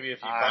 Maybe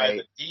if you buy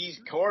the D's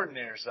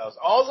coordinator's house.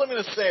 All I'm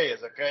going to say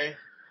is, okay,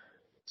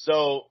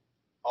 so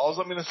all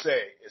I'm going to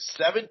say is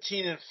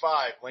 17-5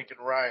 Lincoln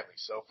Riley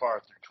so far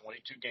through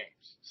 22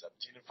 games.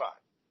 17-5.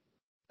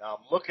 Now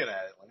I'm looking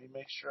at it. Let me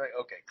make sure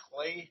okay,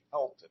 Clay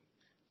Helton,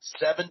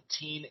 17-5.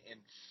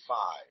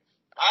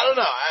 I don't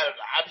know.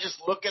 I'm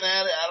just looking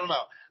at it. I don't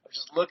know. I'm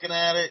just looking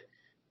at it,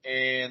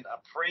 and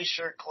I'm pretty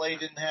sure Clay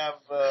didn't have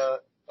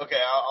okay,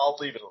 I'll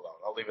leave it alone.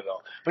 I'll leave it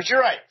alone. But you're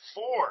right.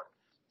 4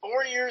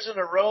 years in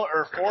a row,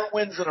 or 4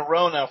 wins in a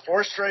row now,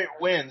 4 straight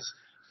wins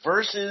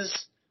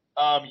versus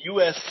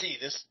USC.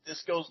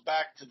 This goes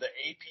back to the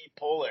AP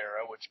poll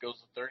era, which goes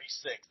to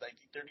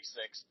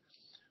 1936.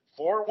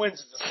 4 wins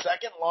is the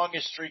second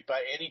longest streak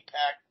by any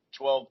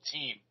Pac-12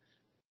 team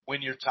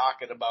when you're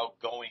talking about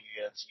going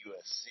against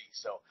USC.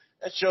 So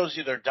that shows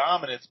you their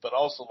dominance, but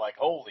also like,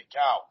 holy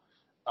cow.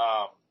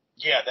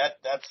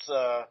 That's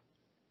I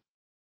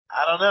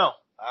don't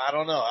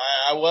know.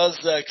 I was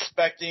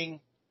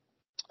expecting,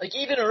 like,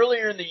 even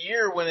earlier in the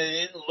year when it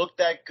didn't look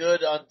that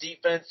good on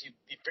defense, you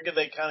figure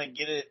they kind of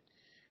get it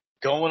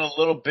going a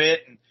little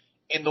bit.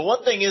 And the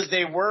one thing is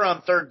they were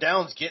on third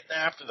downs getting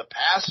after the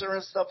passer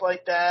and stuff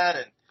like that.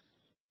 And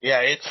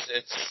yeah, it's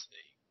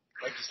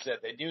like you said,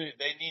 they need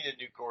a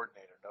new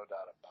coordinator, no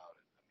doubt about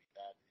it.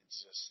 I mean,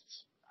 it's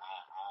just,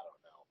 I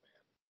don't know, man.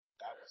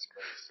 That was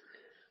crazy.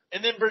 And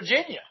then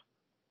Virginia.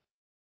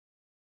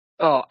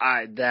 Oh,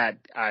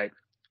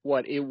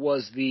 it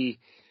was the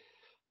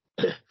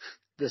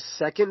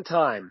second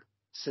time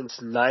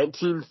since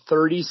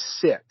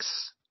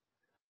 1936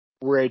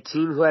 where a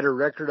team who had a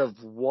record of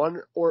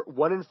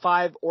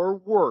 1-5 or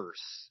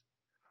worse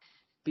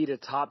beat a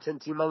top 10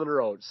 team on the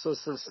road. So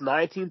since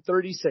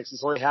 1936,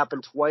 it's only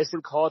happened twice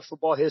in college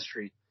football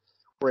history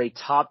where a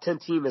top 10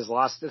 team has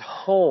lost at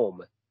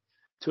home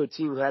to a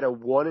team who had a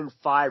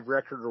 1-5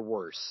 record or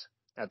worse.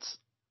 That's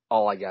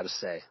all I got to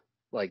say.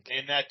 Like,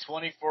 in that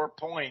 24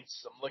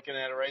 points, I'm looking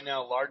at it right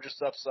now,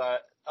 largest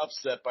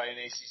upset by an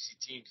ACC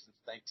team since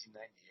 1998.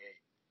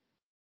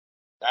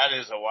 That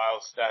is a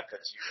wild stat that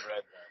you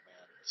read there,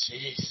 man.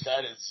 Jeez,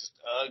 that is just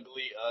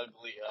ugly,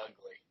 ugly,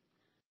 ugly.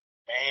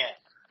 Man.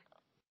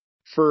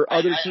 For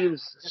other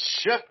teams,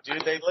 just shook,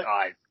 dude. They look.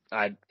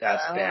 That's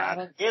bad. I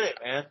don't get it,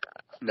 man.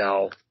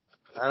 No,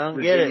 I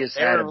don't get it.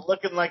 They were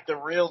looking like the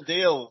real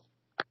deal.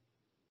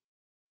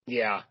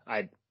 Yeah,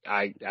 I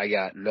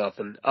got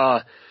nothing.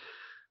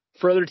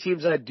 For other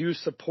teams that I do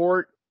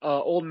support,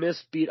 Ole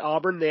Miss beat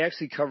Auburn. They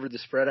actually covered the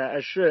spread.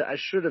 I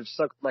should have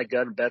sucked my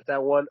gun and bet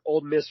that one.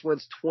 Ole Miss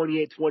wins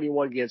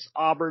 28-21 against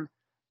Auburn.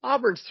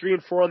 Auburn's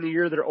 3-4 on the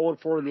year. They're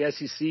 0-4 in the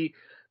SEC.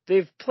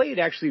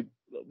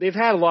 They've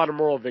had a lot of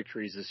moral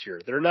victories this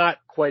year. They're not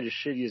quite as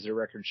shitty as their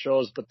record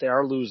shows, but they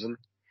are losing.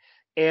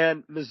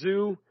 And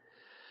Mizzou,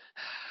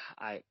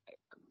 I'm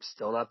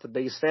still not the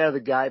biggest fan of the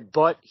guy,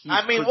 but he's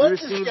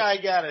what's this guy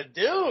got to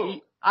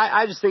do?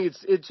 I just think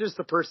it's just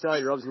the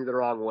personality rubs me the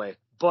wrong way.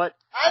 But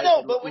I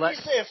know, but when you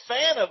say a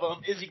fan of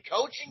him, is he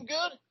coaching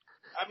good?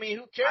 I mean,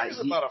 who cares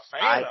about a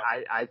fan of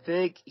him? I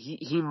think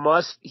he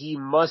must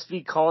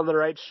be calling the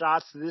right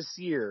shots this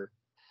year.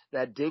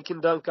 That dink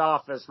and dunk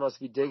offense must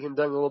be dink and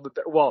dunk a little bit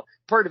better. Well,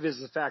 part of it is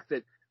the fact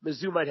that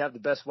Mizzou might have the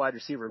best wide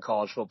receiver in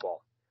college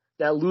football.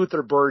 That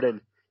Luther Burden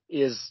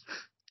is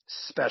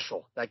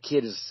special. That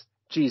kid is,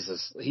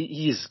 Jesus,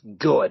 he's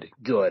good.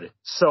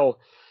 So,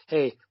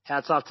 hey,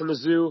 hats off to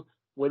Mizzou,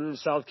 winning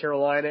South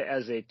Carolina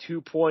as a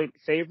 2-point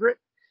favorite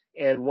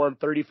and won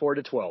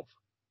 34-12.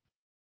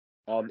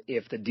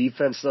 If the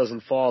defense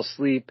doesn't fall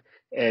asleep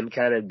and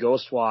kind of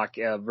ghost walk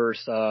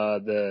versus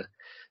the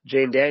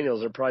Jane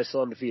Daniels, are probably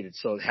still undefeated.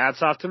 So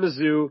hats off to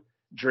Mizzou.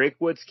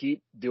 Drinkwitz,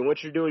 keep doing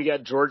what you're doing. You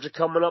got Georgia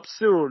coming up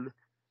soon.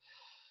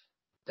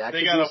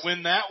 They got to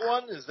win that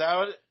one? Is that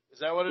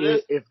what it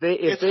is? If they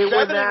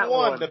win that 7-1,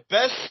 one, the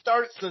best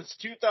start since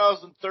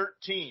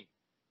 2013.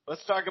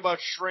 Let's talk about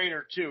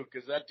Schrader too,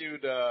 because that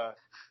dude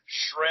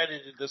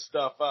shredded this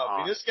stuff up. I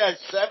mean, this guy's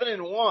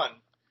 7-1.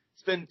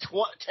 It's been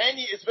 10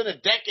 years. It's been a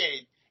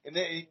decade, and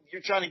then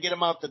you're trying to get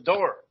him out the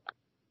door.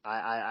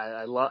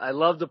 I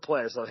love the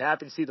players. So I'm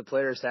happy to see the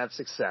players have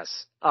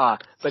success.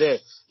 But hey,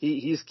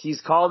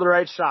 he's calling the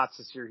right shots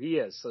this year. He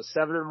is. So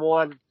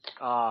 7-1.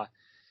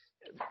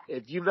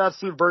 If you've not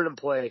seen Burden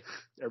play,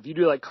 or if you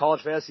do like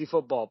college fantasy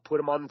football, put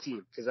him on the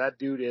team, because that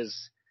dude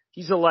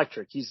he's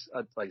electric. He's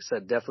like I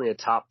said, definitely a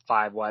top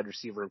 5 wide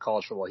receiver in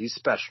college football. He's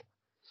special.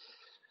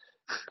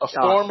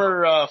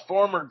 A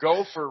former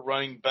Gopher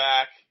running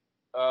back,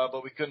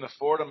 but we couldn't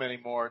afford him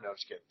anymore. No,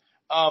 just kidding.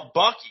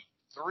 Bucky,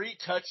 3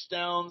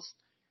 touchdowns.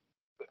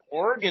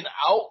 Oregon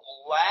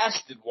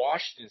outlasted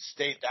Washington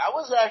State. That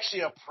was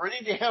actually a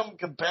pretty damn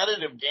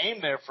competitive game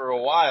there for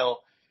a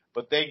while,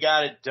 but they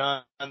got it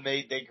done.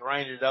 They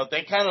grinded it out.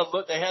 They kind of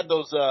they had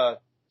those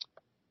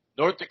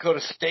North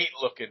Dakota State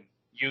looking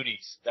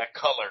unis, that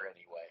color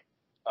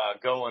anyway,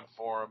 going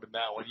for them. And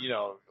that one,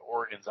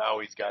 Oregon's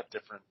always got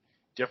different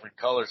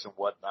colors and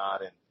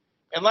whatnot.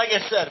 And like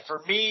I said,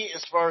 for me,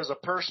 as far as a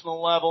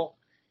personal level,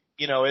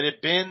 it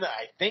had been,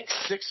 I think,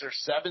 6 or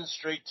 7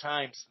 straight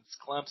times since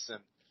Clemson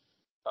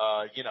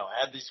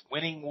had these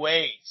winning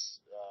ways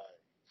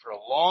for a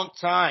long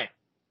time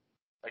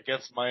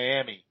against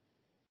Miami,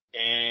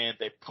 and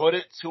they put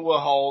it to a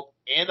halt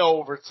in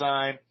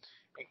overtime.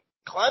 And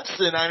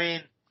Clemson, I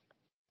mean,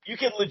 you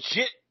could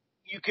legit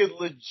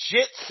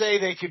say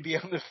they could be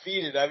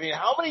undefeated. I mean,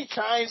 how many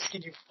times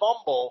can you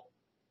fumble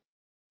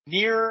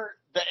near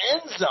the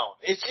end zone?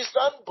 It's just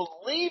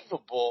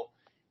unbelievable.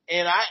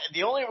 And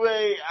the only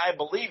way I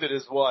believe it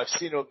is, well, I've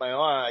seen it with my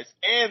own eyes,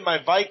 and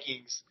my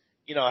Vikings,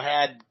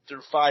 had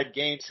through 5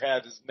 games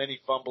had as many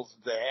fumbles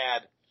as they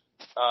had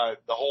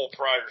the whole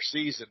prior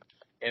season,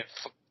 and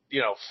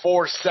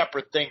 4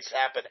 separate things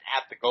happened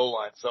at the goal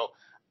line. So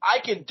I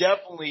can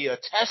definitely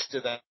attest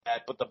to that.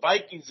 But the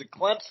Vikings and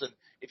Clemson,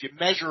 if you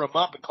measure them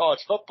up in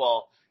college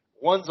football,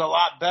 one's a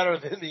lot better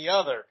than the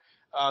other.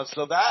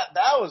 So that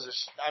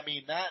was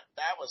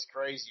that was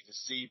crazy to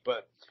see.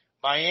 But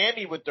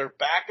Miami, with their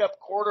backup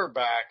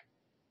quarterback,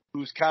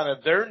 who's kind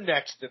of their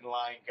next in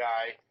line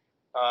guy,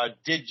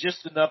 did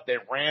just enough. They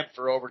ran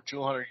for over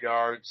 200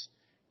 yards,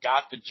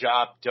 got the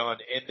job done.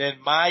 And then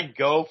my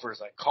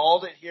Gophers, I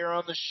called it here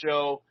on the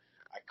show.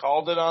 I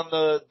called it on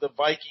the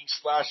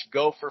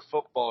Viking/Gopher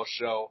football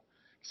show,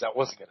 because that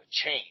wasn't going to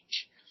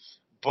change.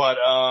 But,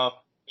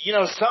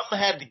 something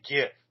had to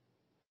give.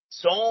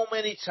 So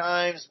many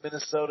times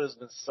Minnesota has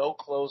been so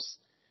close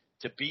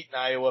to beating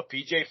Iowa.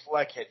 PJ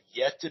Fleck had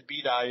yet to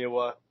beat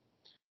Iowa.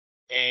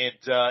 And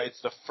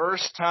it's the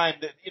first time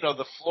that,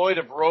 the Floyd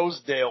of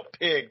Rosedale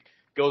pig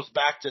goes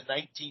back to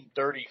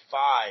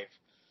 1935.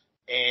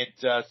 And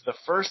it's the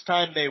first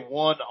time they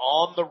won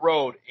on the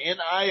road in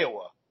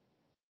Iowa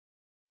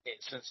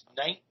since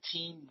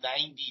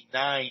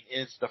 1999.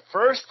 It's the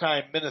first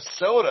time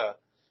Minnesota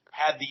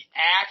had the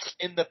axe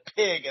in the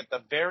pig at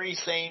the very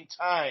same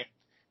time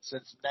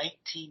since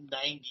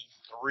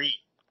 1993.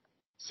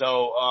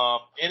 So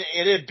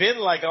it had been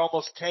like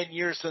almost 10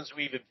 years since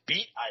we even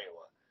beat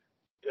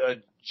Iowa.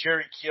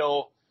 Jerry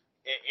Kill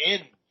in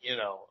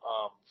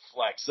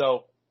flex.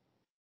 So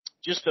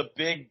just a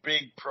big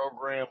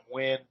program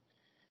win.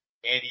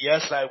 And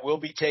yes, I will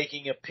be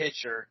taking a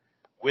picture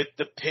with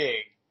the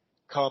pig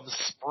come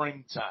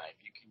springtime.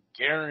 You can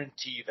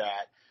guarantee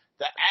that.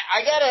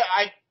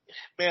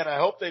 I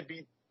hope they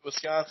beat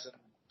Wisconsin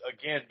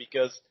again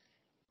because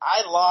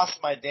I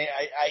lost my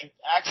I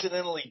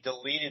accidentally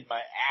deleted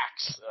my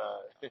axe,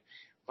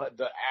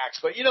 the axe.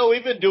 But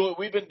we've been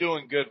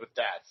doing good with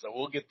that, so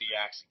we'll get the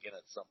axe again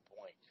at some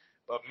point.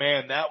 But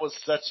man, that was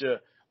such a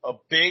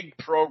big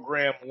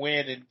program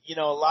win, and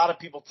a lot of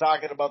people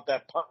talking about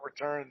that punt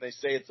return. They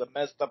say it's a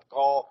messed up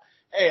call.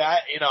 Hey,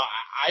 I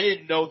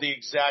didn't know the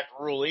exact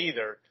rule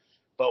either,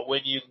 but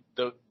when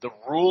the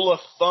rule of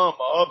thumb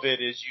of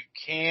it is you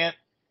can't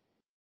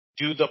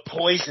do the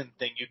poison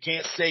thing. You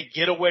can't say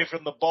get away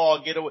from the ball,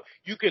 get away.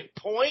 You can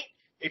point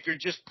if you're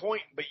just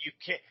pointing, but you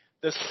can't.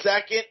 The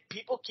second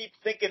people keep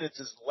thinking it's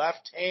his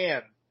left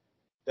hand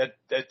that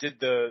did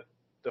the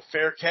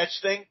fair catch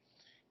thing,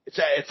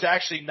 it's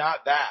actually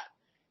not that.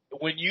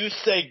 When you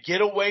say get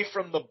away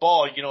from the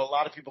ball, a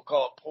lot of people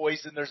call it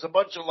poison. There's a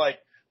bunch of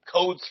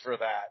codes for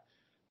that.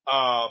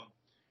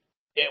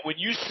 When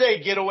you say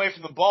get away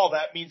from the ball,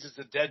 that means it's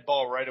a dead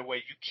ball right away.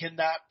 You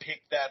cannot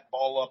pick that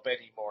ball up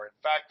anymore. In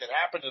fact, it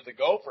happened to the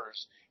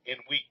Gophers in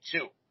week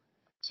 2.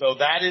 So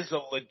that is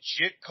a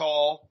legit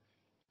call.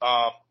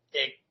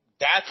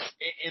 That's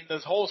in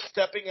this whole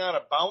stepping out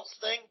of bounds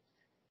thing.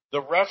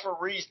 The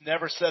referees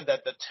never said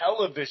that. The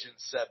television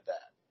said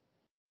that.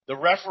 The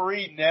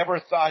referee never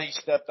thought he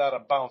stepped out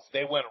of bounds.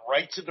 They went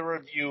right to the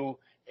review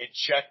and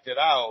checked it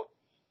out.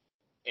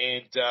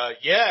 And,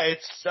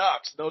 it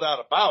sucks, no doubt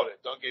about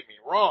it. Don't get me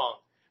wrong.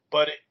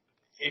 But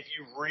if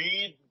you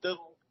read the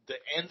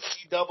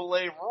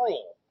NCAA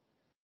rule,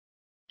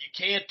 you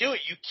can't do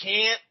it. You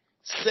can't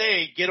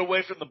say get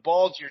away from the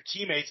ball to your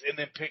teammates and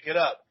then pick it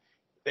up.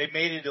 They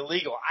made it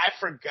illegal. I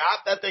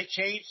forgot that they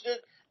changed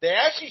it. They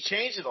actually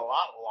changed it a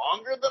lot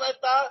longer than I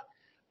thought.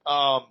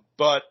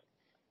 But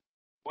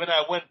when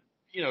I went,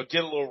 did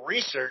a little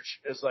research,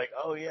 it's like,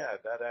 oh yeah,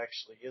 that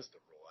actually is the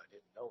rule. I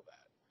didn't know that.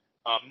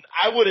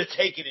 I would have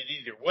taken it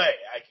either way.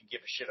 I can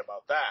give a shit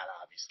about that,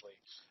 obviously.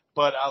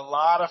 But a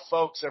lot of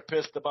folks are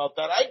pissed about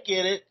that. I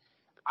get it.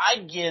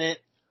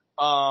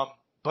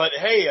 But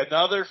hey,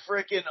 another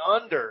freaking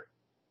under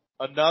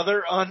in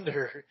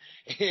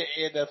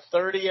a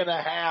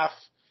 30.5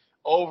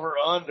 over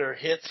under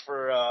hits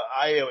for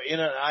Iowa in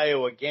an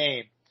Iowa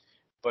game.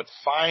 But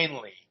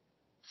finally,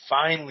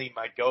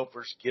 my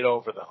Gophers get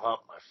over the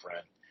hump, my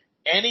friend.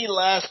 Any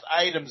last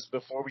items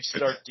before we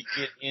start to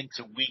get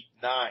into week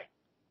 9?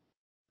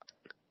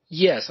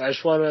 Yes, I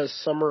just want to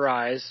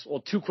summarize. Well,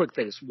 2 quick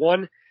things.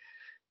 One,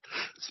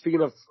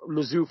 speaking of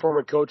Mizzou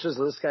former coaches,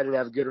 and this guy didn't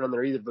have a good run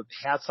there either, but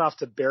hats off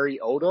to Barry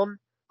Odom,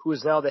 who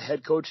is now the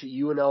head coach at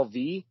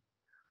UNLV,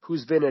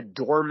 who's been a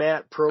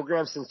doormat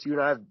program since you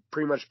and I have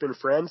pretty much been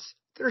friends.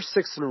 They're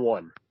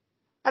 6-1.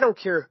 I don't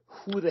care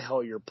who the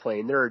hell you're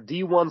playing. They're a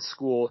D1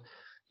 school.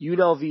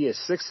 UNLV is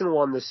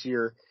 6-1 this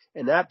year,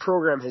 and that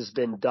program has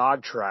been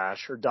dog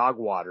trash or dog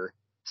water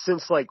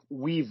since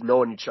we've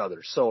known each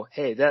other. So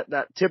hey,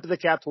 that tip of the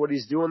cap to what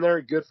he's doing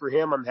there, good for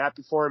him. I'm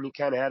happy for him. He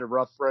kind of had a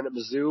rough run at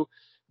Mizzou,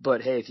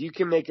 but hey, if you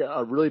can make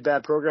a really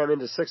bad program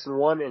into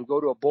 6-1 and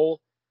go to a bowl,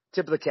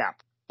 tip of the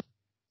cap.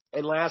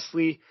 And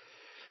lastly,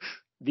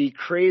 the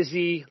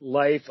crazy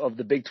life of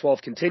the Big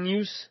 12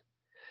 continues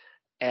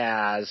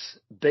as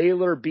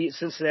Baylor beat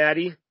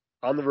Cincinnati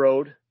on the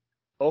road.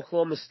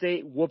 Oklahoma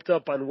State whooped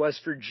up on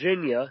West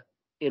Virginia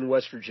in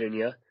West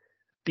Virginia.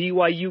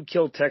 BYU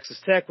killed Texas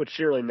Tech, which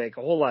didn't really make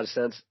a whole lot of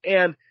sense.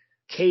 And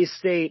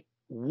K-State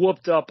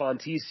whooped up on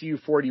TCU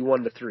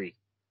 41-3.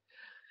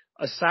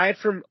 Aside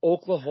from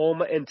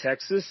Oklahoma and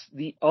Texas,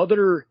 the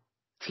other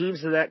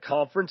teams in that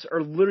conference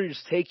are literally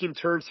just taking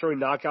turns throwing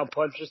knockout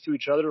punches to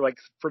each other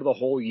for the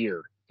whole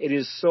year. It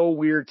is so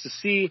weird to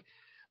see,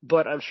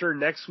 but I'm sure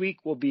next week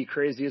will be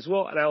crazy as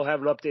well, and I'll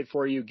have an update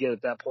for you again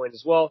at that point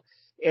as well.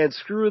 And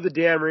screw the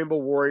damn Rainbow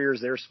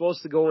Warriors. They were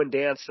supposed to go and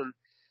dance, and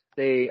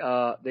they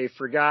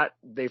forgot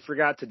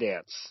to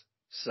dance.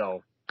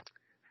 So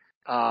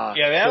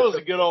that was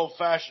a good old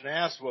fashioned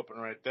ass whooping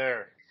right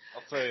there.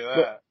 I'll tell you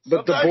that.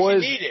 But the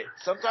boys, you need it.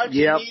 Sometimes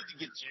you need to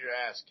get your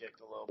ass kicked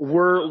a little bit.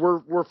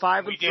 We're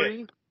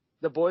 5-3.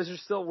 The boys are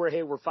still we're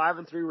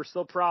 5-3. We're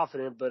still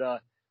profiting,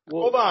 but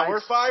hold on,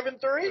 we're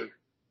 5-3.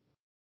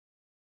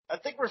 I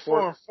think we're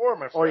 4-4, my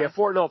friend. Oh yeah,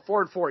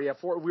 4-4. Yeah,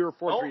 4. We were 4-3.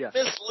 Don't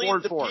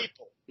mislead the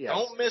people. Yes.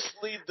 Don't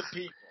mislead the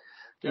people.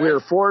 Okay?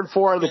 We're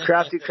 4-4 on the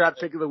crafty crap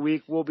pick of the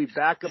week. We'll be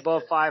back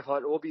above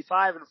 500. We'll be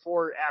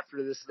 5-4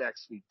 after this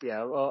next week.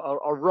 Yeah,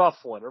 a rough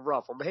one.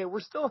 But hey,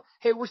 we're still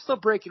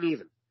breaking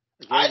even.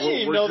 I didn't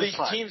even know these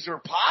teams were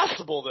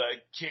possible to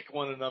kick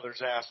one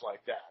another's ass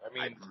like that. I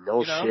mean,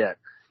 no shit.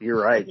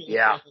 You're right.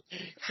 Yeah.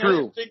 True. I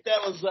didn't think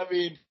that was, I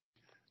mean,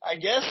 I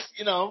guess,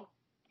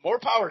 more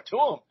power to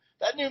them.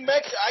 That New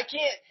Mexico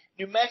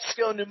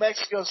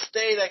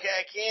State, I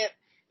can't,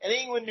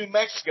 anything with New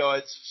Mexico,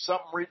 it's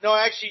something, no,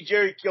 actually,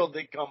 Jerry Kill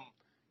did come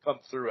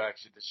through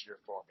actually this year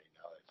for me,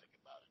 now that I think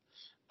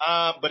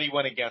about it. But he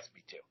went against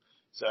me too.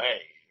 So,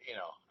 hey,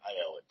 I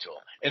owe it to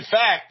him. In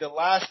fact, the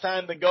last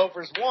time the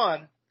Gophers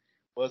won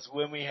was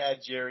when we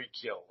had Jerry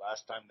Kill,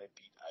 last time they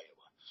beat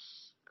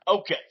Iowa.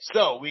 Okay,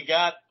 so we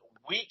got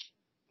week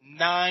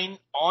 9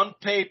 on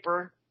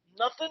paper.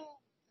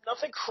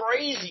 Nothing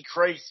crazy,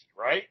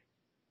 right?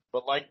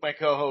 But like my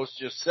co-host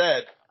just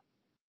said,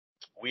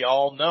 we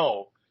all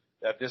know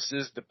that this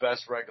is the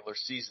best regular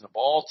season of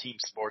all team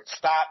sports.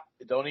 Stop.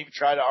 Don't even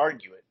try to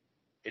argue it.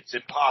 It's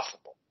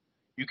impossible.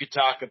 You could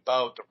talk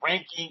about the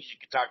rankings. You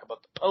could talk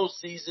about the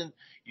postseason.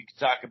 You could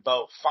talk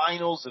about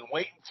finals and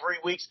waiting 3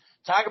 weeks.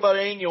 Talk about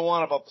anything you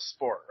want about the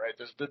sport, right?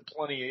 There's been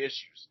plenty of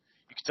issues.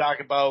 You could talk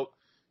about,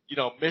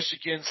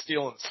 Michigan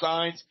stealing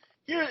signs.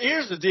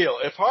 Here's the deal.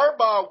 If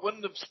Harbaugh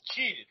wouldn't have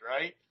cheated,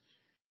 right,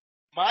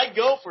 my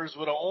Gophers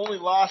would have only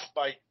lost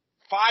by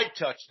 5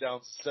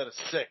 touchdowns instead of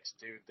 6,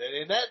 dude.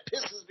 And that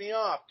pisses me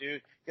off,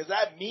 dude, because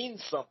that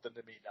means something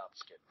to me. No, I'm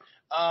just kidding.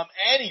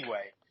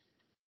 Anyway,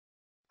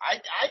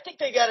 I think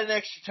they got an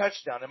extra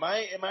touchdown. Am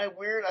I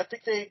weird? I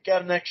think they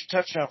got an extra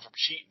touchdown from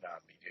cheating on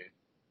me,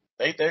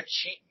 dude. They're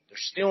cheating. They're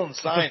stealing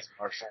signs,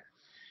 Marshall.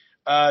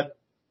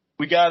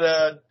 We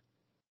got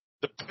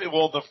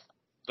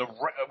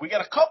we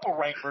got a couple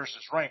ranked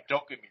versus ranked.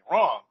 Don't get me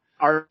wrong.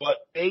 But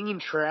banging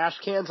trash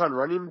cans on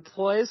running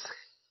plays?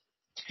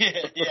 yeah,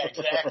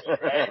 exactly.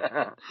 Right?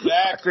 Exactly.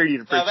 I figured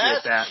you'd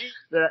appreciate that.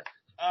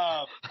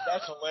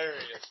 That's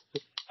hilarious.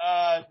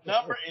 And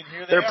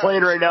here they're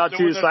playing right now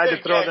too, so I had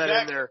to throw that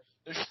in there.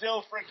 They're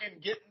still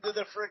freaking getting to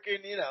the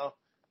freaking,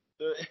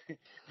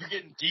 you're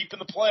getting deep in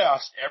the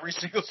playoffs every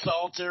single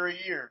solitary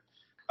year.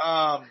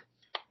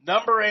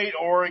 Number 8,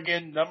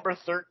 Oregon. Number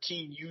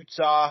 13,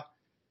 Utah.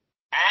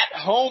 At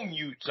home,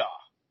 Utah.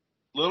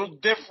 Little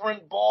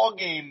different ball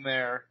game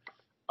there.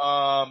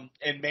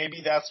 And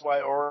maybe that's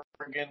why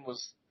Oregon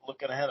was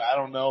looking ahead. I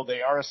don't know.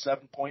 They are a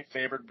 7-point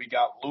favorite. We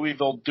got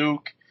Louisville,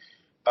 Duke.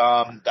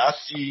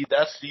 That's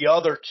the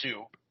other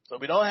 2. So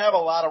we don't have a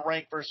lot of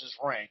ranked versus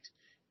ranked.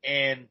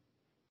 And,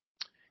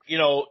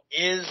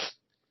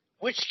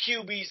 which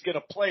QB is going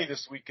to play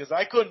this week? Because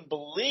I couldn't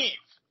believe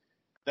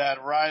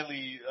that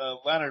Riley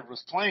Leonard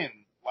was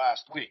playing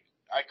last week.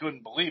 I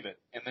couldn't believe it.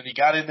 And then he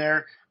got in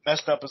there,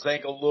 messed up his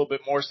ankle a little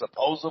bit more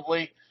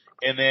supposedly,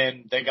 and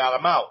then they got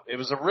him out. It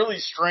was a really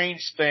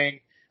strange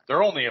thing.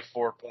 They're only a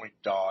 4-point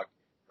dog,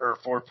 or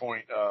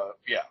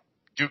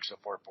Duke's a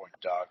 4-point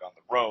dog on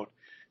the road.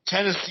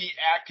 Tennessee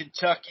at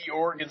Kentucky,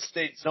 Oregon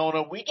State,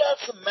 Zona. We got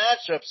some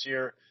matchups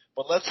here,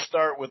 but let's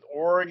start with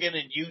Oregon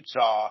and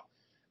Utah.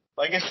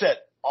 Like I said,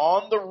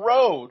 on the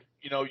road,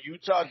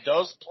 Utah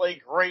does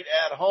play great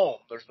at home.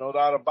 There's no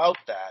doubt about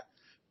that.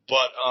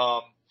 But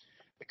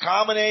the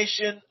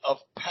combination of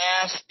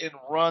pass and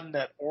run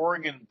that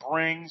Oregon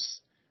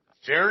brings,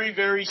 very,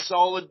 very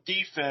solid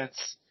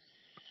defense.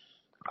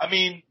 I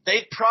mean,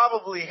 they'd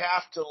probably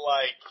have to,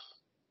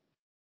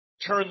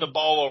 turn the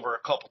ball over a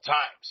couple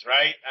times,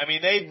 right? I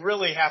mean, they'd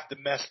really have to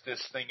mess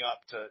this thing up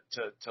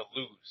to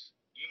lose.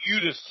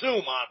 You'd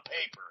assume on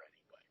paper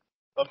anyway.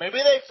 But maybe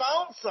they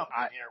found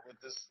something here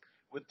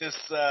with this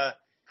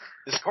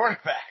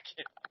quarterback.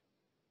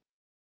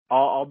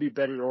 I'll be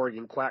betting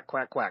Oregon. Quack,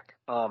 quack, quack.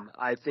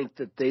 I think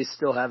that they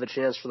still have a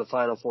chance for the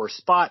Final Four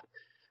spot.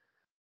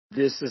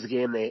 This is a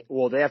game they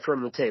have to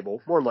run the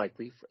table, more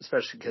likely,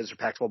 especially because they're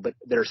Pac-12, but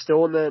they're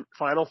still in the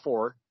Final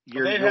Four.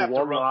 They'd have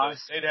to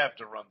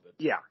run this.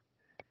 Yeah.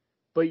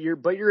 But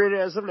you're in it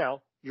as of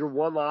now. Your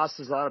one loss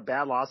is not a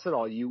bad loss at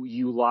all.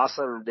 You lost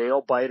on a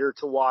nail biter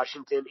to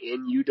Washington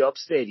in UW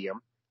Stadium.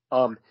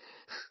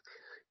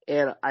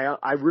 And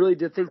I really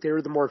did think they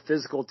were the more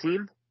physical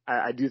team.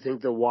 I do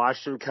think that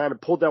Washington kind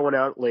of pulled that one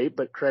out late,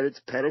 but credit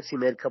to Penix. He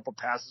made a couple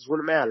passes when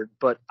it mattered.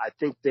 But I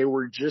think they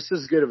were just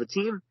as good of a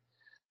team.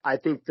 I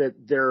think that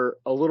they're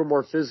a little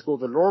more physical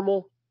than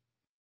normal.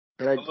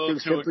 And I little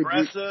too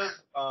aggressive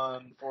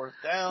on 4th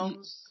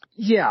downs.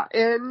 Yeah,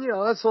 and,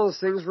 that's one of those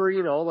things where,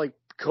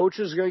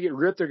 coaches are going to get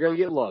ripped, they're going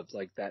to get loved.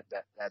 Like that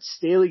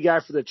Staley guy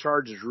for the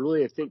Chargers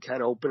really, I think,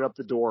 kind of opened up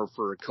the door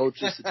for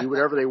coaches to do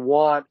whatever they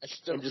want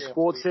and just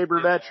quote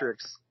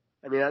sabermetrics.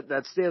 I mean,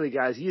 that Staley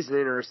guy, he's an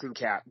interesting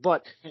cat.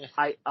 But he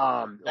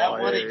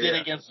did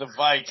against the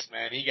Vikes,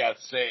 man, he got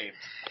saved.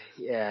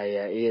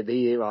 Yeah.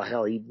 He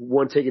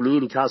won taking a knee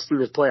and he cost him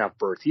his playoff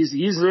berth. He's an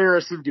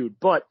interesting dude.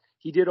 But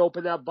he did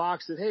open that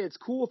box that, hey, it's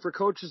cool for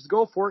coaches to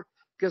go for it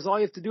because all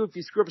you have to do if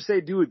you screw up and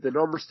say, do it, the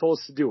numbers told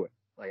us to do it.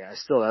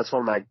 That's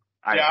one of my.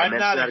 I mentioned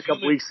not that a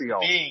couple weeks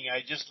ago.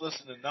 I just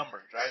listen to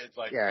numbers, right? It's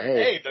like,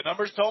 hey, the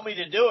numbers told me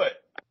to do it.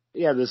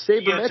 Yeah, the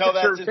sabermetrics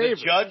are in favor.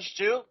 The judge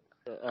too.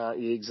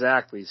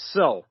 Exactly.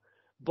 So,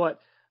 but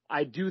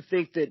I do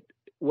think that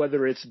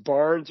whether it's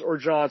Barnes or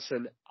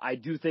Johnson, I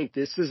do think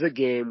this is a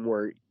game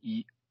where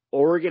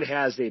Oregon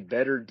has a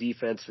better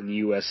defense than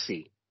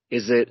USC.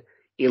 Is it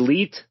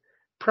elite?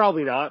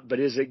 Probably not, but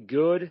is it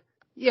good?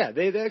 Yeah,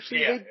 they repped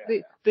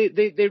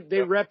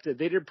it.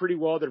 They did pretty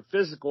well. They're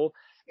physical,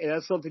 and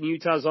that's something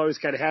Utah's always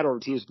kind of had on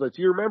teams. But if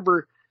you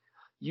remember,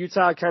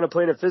 Utah kind of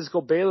playing a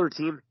physical Baylor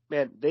team,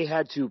 man, they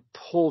had to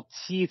pull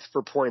teeth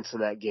for points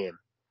in that game.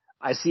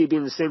 I see it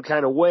being the same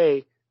kind of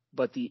way,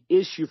 but the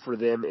issue for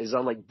them is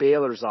unlike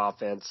Baylor's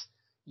offense,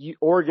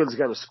 Oregon's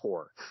going to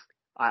score.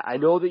 I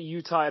know that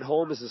Utah at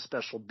home is a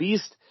special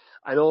beast.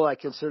 I know I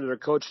consider their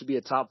coach to be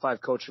a top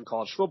 5 coach in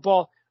college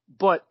football,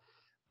 but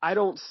I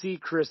don't see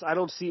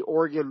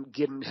Oregon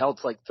getting held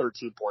to like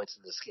 13 points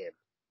in this game.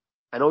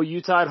 I know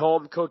Utah at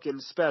home cooking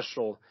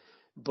special,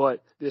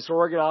 but this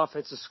Oregon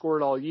offense has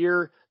scored all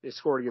year. They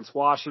scored against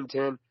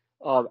Washington.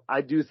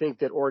 I do think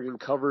that Oregon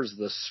covers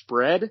the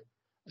spread.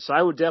 So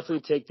I would definitely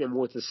take them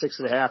with the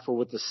 6.5 or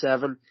with the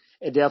 7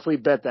 and definitely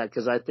bet that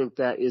because I think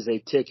that is a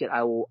ticket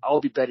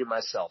I'll be betting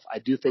myself. I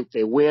do think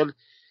they win.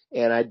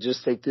 And I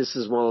just think this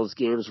is one of those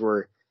games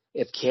where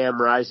if Cam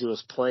Rising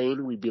was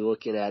playing, we'd be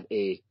looking at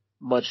a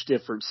much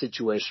different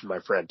situation, my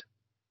friend.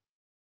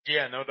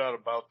 Yeah, no doubt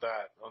about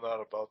that. No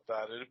doubt about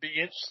that. It'd be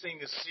interesting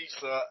to see.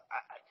 So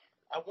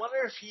I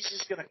wonder if he's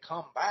just going to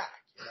come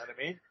back. You know what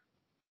I mean?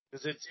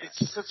 Because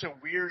it's such a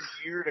weird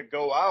year to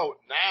go out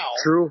now.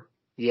 True.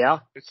 Yeah.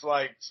 It's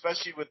like,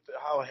 especially with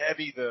how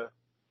heavy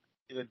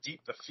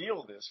deep the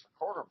field is for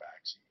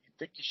quarterbacks. You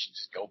think you should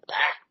just go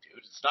back,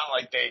 dude. It's not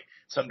like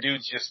some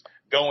dude's just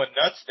going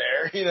nuts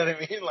there. You know what I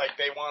mean? Like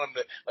they want him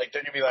to, like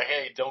they're gonna be like,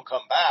 hey, don't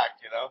come back.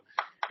 You know?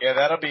 Yeah,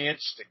 that'll be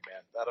interesting,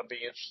 man. That'll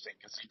be interesting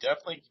because he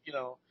definitely,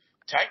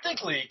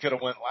 technically he could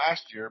have went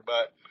last year,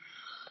 but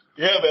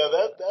yeah, man,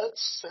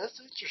 that's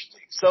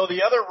interesting. So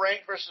the other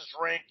ranked versus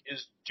ranked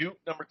is Duke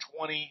number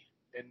 20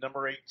 and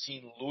number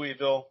 18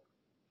 Louisville.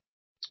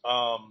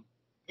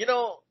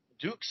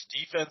 Duke's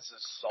defense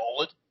is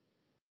solid.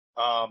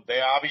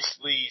 They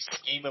obviously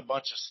scheme a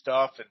bunch of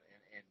stuff and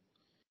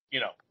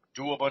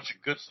do a bunch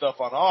of good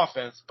stuff on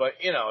offense, but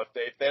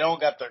if they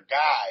don't got their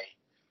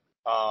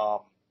guy,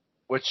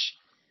 which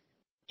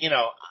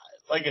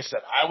like I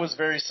said, I was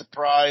very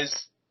surprised.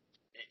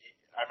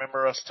 I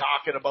remember us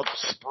talking about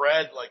the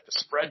spread. Like the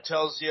spread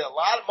tells you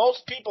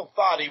most people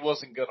thought he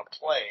wasn't going to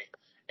play,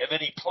 and then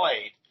he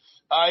played.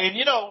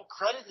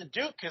 Credit to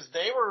Duke because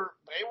they were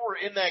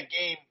in that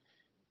game,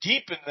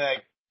 deep in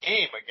that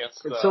game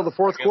against until the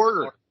fourth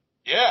quarter.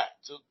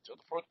 Till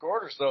the fourth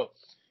quarter. So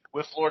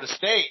with Florida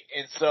State,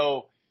 and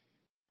so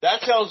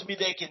that tells me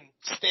they can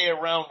stay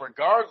around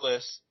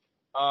regardless.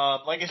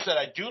 Like I said,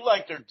 I do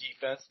like their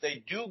defense.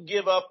 They do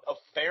give up a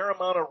fair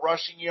amount of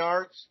rushing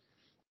yards.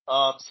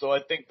 So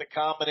I think the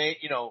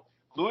combination,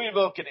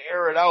 Louisville can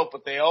air it out,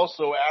 but they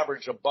also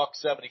average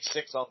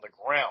 $176 on the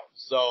ground.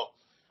 So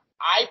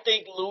I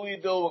think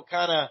Louisville will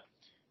kind of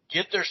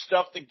get their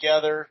stuff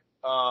together.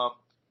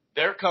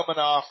 They're coming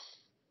off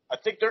a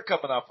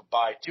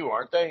bye too,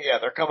 aren't they? Yeah,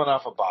 they're coming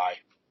off a bye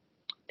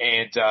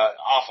and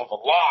off of a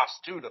loss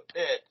too to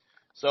Pitt.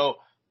 So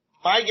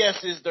my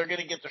guess is they're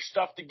going to get their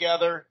stuff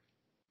together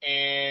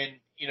and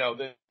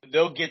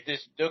they'll get the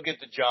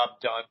job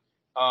done.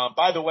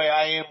 By the way,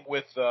 I'm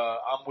with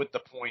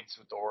the points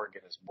with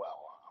Oregon as well.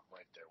 I'm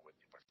right there with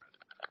you, my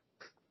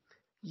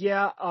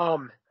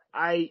friend.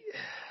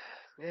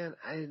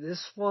 Yeah.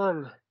 This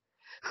one,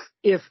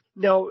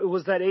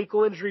 was that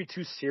ankle injury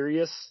too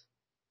serious?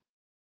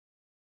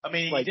 I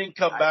mean, he didn't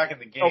come back in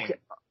the game.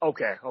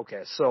 Okay.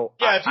 So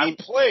yeah, if he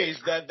plays,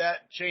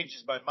 that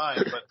changes my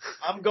mind. But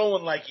I'm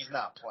going like he's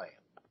not playing.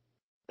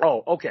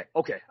 Oh, okay.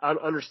 I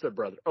understood,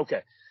 brother.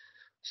 Okay.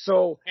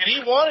 So. And he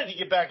wanted to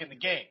get back in the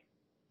game.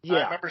 Yeah.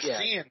 I remember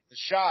seeing the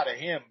shot of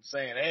him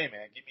saying, "Hey,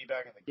 man, get me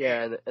back in the game."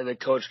 Yeah, and the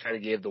coach kind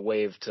of gave the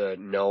wave to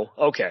no.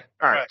 Okay.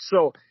 All right.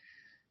 So,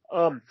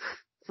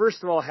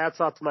 first of all, hats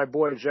off to my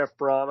boy Jeff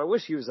Brom. I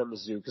wish he was at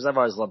Mizzou because I've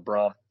always loved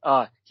Brom.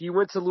 He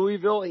went to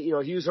Louisville.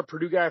 He was a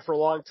Purdue guy for a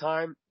long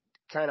time.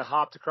 Kind of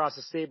hopped across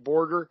the state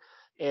border,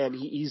 and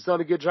he's done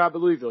a good job at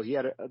Louisville. He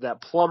had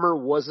that Plummer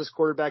was his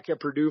quarterback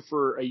at Purdue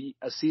for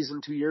a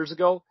season 2 years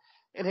ago.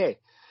 And hey,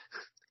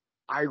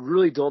 I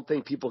really don't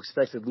think people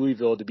expected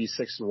Louisville to be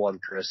 6-1,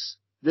 Chris.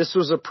 This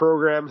was a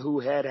program who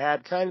had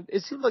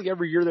it seemed like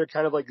every year they're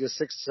kind of like the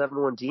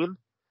 6-7-1 team.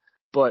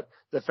 But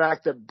the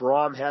fact that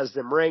Brom has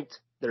them ranked,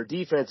 their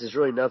defense is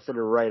really nothing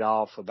to write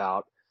off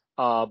about.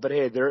 But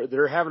hey,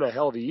 they're having a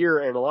hell of a year,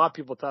 and a lot of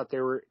people thought they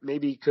were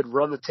maybe could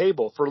run the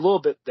table for a little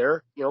bit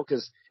there,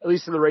 because at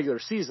least in the regular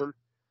season,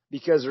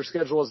 because their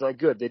schedule was not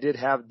good. They did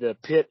have the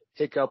Pitt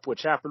hiccup,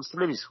 which happens to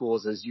many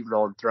schools, as you've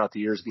known throughout the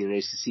years being an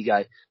ACC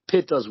guy.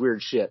 Pitt does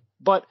weird shit,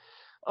 but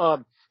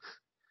I'm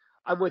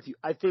with you.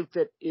 I think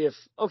that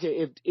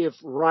if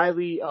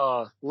Riley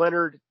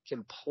Leonard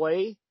can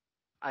play,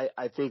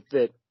 I think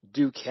that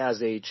Duke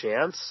has a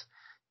chance.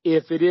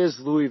 If it is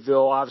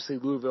Louisville, obviously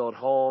Louisville at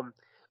home.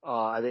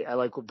 I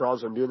like what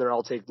Browns are doing there.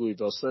 I'll take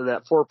Louisville. So then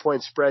that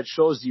 4-point spread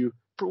shows you,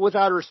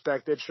 without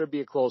respect, it should be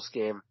a close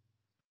game.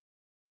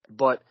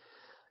 But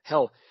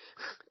Hell,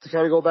 to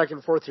kind of go back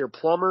and forth here,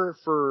 Plummer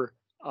for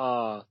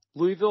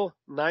Louisville,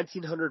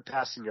 1,900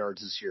 passing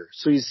yards this year.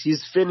 So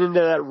he's fit into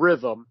that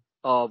rhythm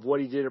of what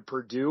he did at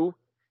Purdue,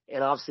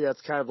 and obviously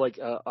that's kind of like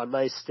a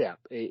nice step.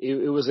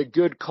 It was a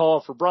good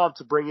call for Brom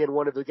to bring in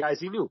one of the guys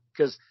he knew,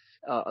 because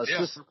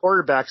assistant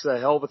quarterback's a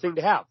hell of a thing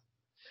to have.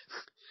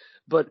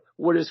 But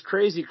what is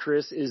crazy,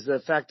 Chris, is the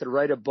fact that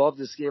right above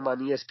this game on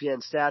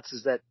ESPN Stats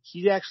is that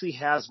he actually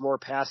has more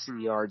passing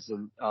yards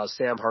than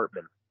Sam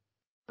Hartman.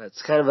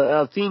 That's kind of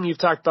a theme you've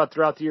talked about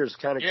throughout the years,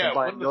 kind of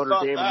combine Notre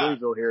Dame and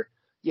Louisville here.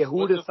 Yeah, who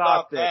would have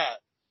thought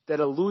that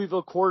a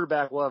Louisville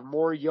quarterback will have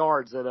more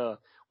yards than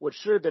what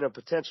should have been a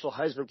potential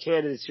Heisman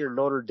candidate here in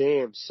Notre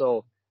Dame?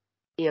 So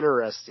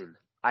interesting.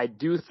 I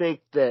do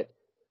think that,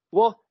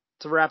 well,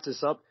 to wrap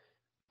this up,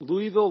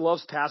 Louisville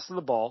loves passing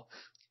the ball,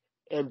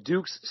 and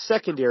Duke's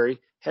secondary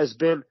has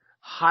been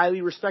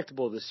highly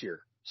respectable this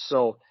year.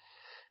 So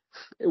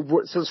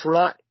since we're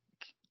not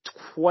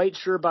quite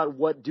sure about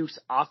what Duke's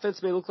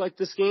offense may look like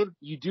this game,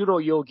 you do know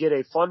you'll get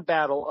a fun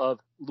battle of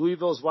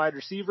Louisville's wide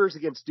receivers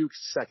against Duke's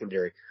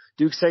secondary.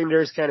 Duke's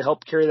secondary has kind of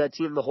helped carry that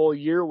team the whole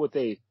year with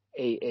a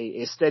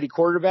steady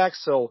quarterback.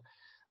 So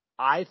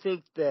I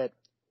think that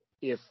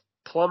if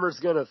Plummer's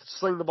going to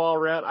sling the ball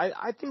around,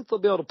 I think they'll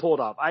be able to pull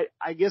it off.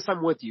 I guess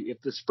I'm with you. If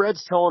the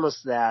spread's telling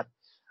us that,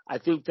 I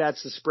think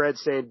that's the spread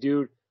saying,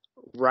 dude,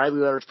 Riley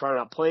Leonard's probably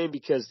not playing,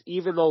 because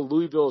even though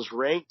Louisville is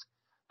ranked,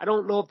 I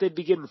don't know if they'd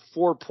be getting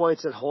 4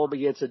 points at home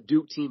against a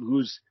Duke team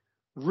who's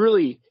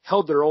really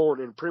held their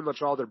own in pretty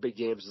much all their big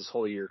games this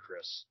whole year,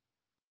 Chris.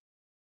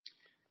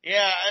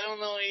 Yeah, I don't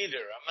know either.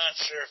 I'm not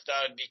sure if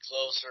that would be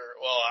closer.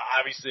 Well,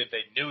 obviously if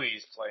they knew he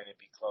was playing, it'd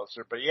be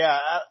closer. But yeah,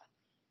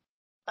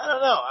 I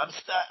don't know.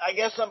 I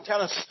guess I'm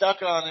kind of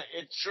stuck on it.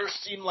 It sure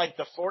seemed like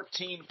the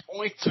 14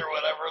 points or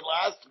whatever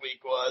last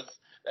week was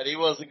that he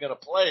wasn't going to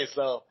play.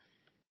 So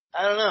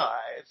I don't know.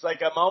 It's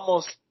like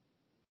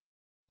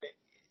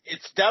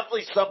it's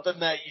definitely something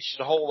that you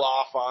should hold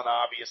off on,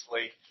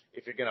 obviously,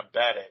 if you're going to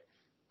bet it,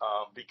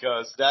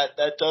 because that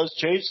does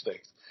change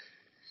things.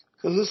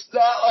 Because it's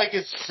not like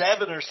it's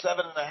 7 or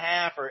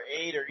 7.5 or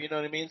 8 or, you know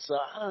what I mean? So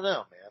I don't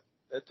know, man.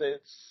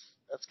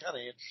 That's kind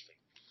of interesting.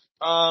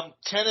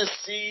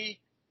 Tennessee,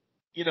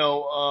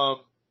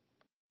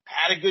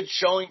 had a good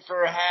showing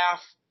for a half.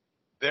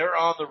 They're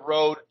on the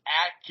road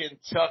at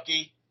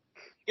Kentucky.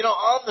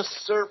 On the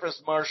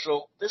surface,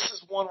 Marshall, this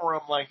is one where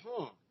I'm like,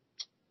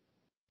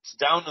 it's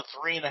down to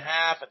 3.5.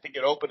 I think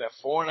it opened at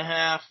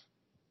 4.5.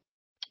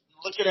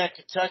 Looking at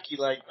Kentucky,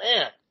 like,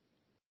 man,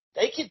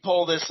 they can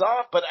pull this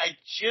off, but I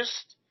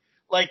just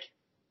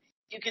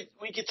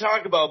we could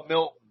talk about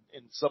Milton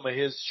and some of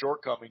his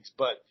shortcomings,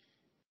 but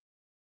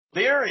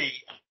Leary,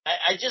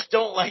 I just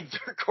don't like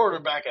their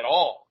quarterback at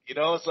all.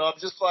 So I'm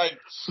just like,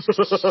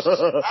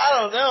 I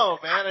don't know,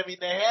 man. I mean,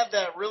 they had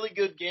that really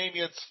good game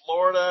against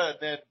Florida,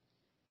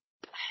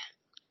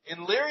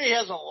 and Leary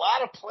has a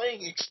lot of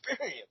playing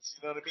experience.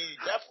 You know what I mean? He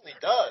definitely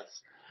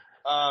does.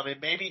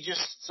 And maybe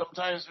just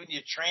sometimes when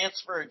you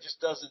transfer, it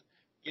just doesn't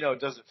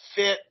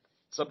fit.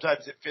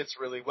 Sometimes it fits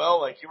really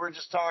well, like you were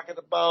just talking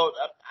about.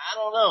 I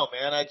don't know,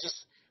 man.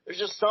 There's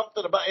just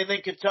something about, and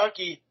then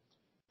Kentucky,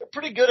 they're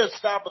pretty good at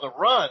stopping the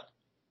run.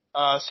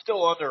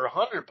 Still under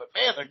 100, but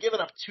man, they're giving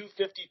up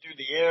 250 through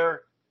the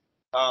air.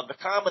 The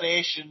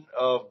combination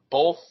of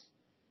both,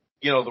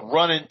 the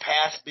run and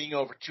pass being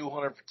over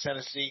 200 for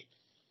Tennessee.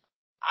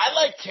 I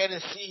like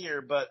Tennessee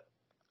here, but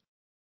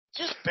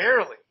just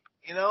barely.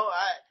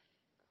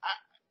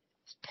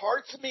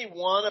 Parts of me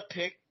want to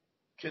pick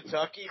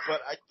Kentucky,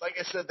 but like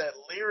I said, that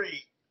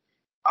Leary,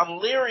 I'm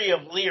leery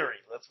of Leary.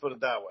 Let's put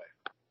it that way.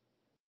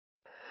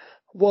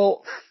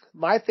 Well,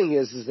 my thing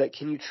is that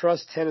can you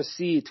trust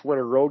Tennessee to win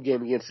a road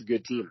game against a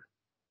good team?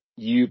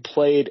 You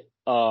played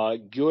a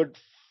good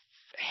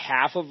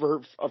half of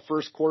a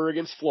first quarter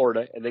against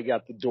Florida, and they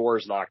got the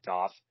doors knocked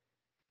off.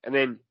 And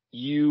then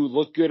you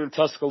looked good in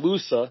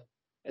Tuscaloosa,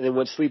 and then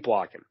went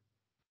sleepwalking.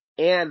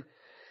 And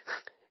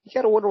you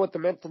got to wonder what the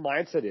mental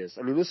mindset is.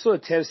 I mean, this was a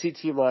Tennessee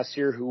team last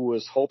year who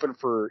was hoping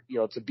for,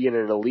 to be in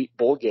an elite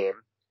bowl game,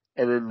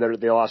 and then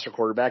they lost their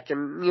quarterback.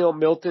 And,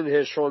 Milton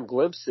has shown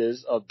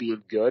glimpses of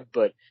being good,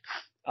 but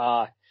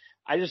I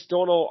just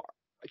don't know.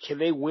 Can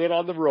they win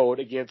on the road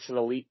against an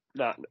elite?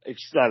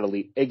 It's not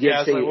elite.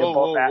 Against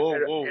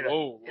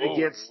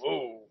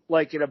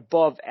like an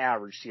above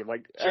average team,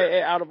 like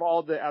out of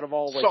all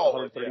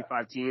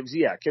 135 teams,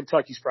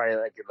 Kentucky's probably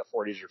like in the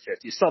 40s or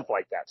 50s, something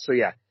like that. So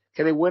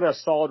can they win a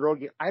solid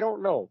road game? I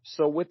don't know.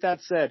 So with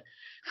that said,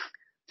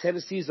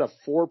 Tennessee's a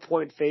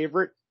 4-point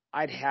favorite.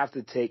 I'd have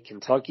to take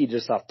Kentucky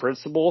just off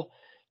principle.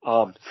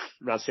 I'm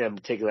not saying I'm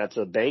taking that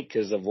to the bank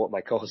because of what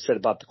my co-host said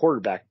about the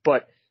quarterback,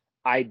 but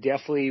I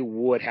definitely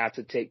would have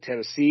to take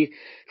Kentucky,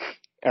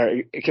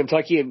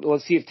 and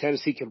let's see if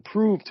Tennessee can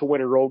prove to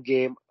win a road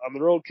game on the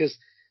road, because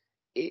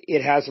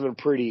it hasn't been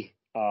pretty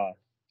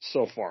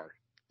so far.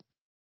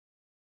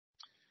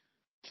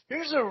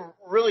 Here's a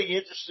really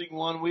interesting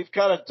one. We've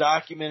kind of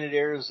documented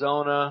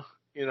Arizona.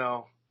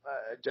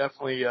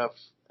 Definitely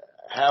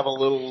have a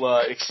little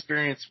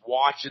experience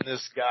watching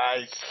this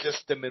guy's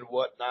system and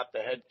whatnot, the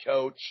head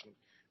coach,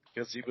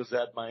 because he was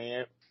at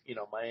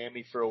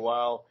Miami for a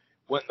while,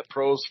 went in the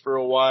pros for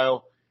a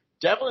while.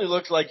 Definitely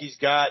looks like he's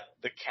got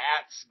the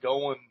Cats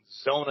going,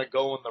 Zona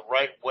going the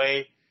right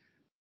way.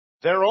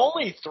 They're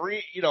only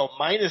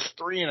minus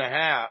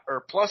 3.5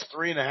 or plus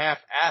 3.5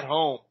 at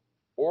home.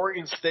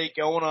 Oregon State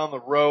going on the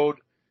road.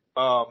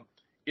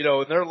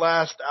 In their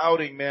last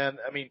outing, man,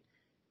 I mean,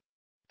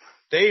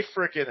 they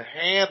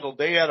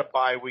had a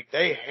bye week.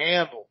 They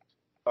handled,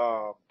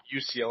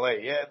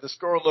 UCLA. Yeah, the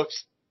score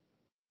looks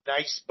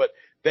nice, but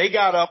they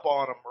got up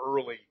on them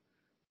early.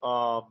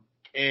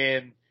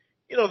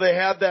 They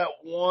had that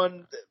one,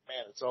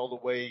 man, it's all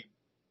the way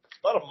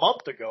about a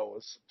month ago. It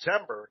was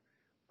September,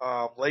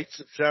 late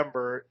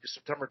September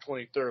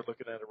 23rd,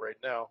 looking at it right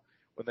now,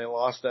 when they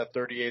lost that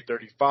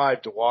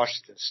 38-35 to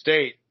Washington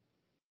State.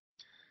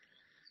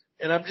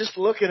 And I'm just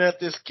looking at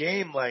this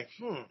game like,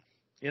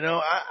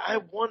 I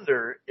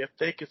wonder if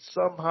they could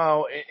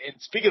somehow,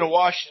 and speaking of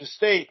Washington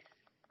State,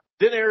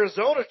 then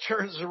Arizona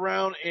turns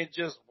around and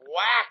just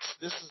whacks.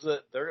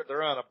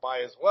 They're on a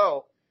bye as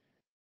well.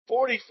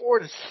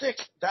 44-6.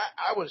 That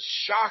I was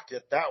shocked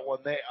at that one.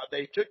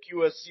 They took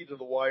USC to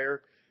the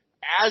wire,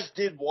 as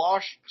did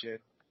Washington.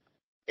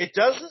 It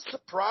doesn't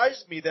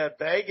surprise me that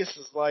Vegas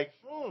is like,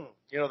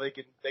 they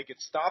can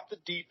stop the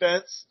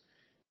defense,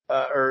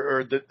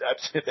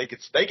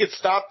 they could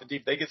stop the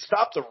deep. They could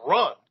stop the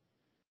run,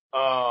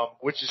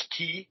 which is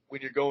key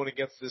when you're going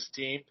against this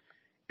team.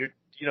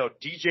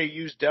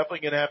 DJU's definitely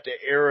going to have to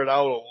air it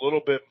out a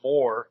little bit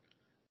more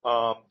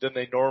than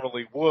they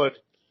normally would.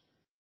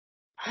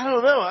 I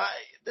don't know.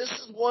 This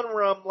is one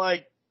where I'm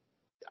like,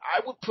 I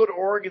would put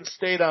Oregon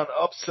State on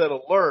upset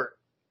alert.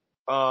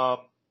 I'd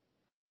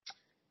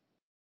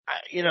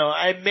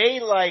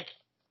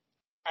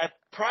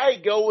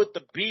probably go with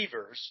the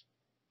Beavers,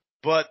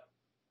 but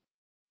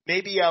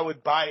maybe I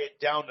would buy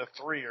it down to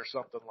 3 or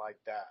something like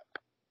that.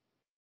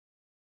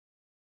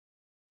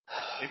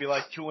 Maybe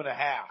like 2.5 or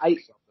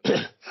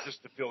something,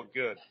 just to feel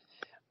good.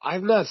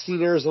 I've not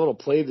seen Arizona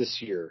play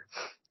this year,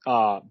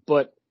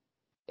 but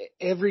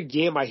every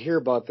game I hear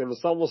about them,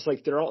 it's almost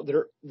like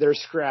they're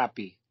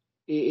scrappy.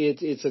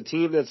 It's a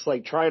team that's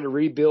like trying to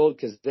rebuild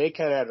because they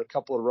kind of had a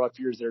couple of rough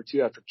years there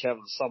too after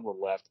Kevin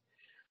Sumlin left.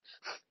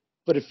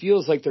 But it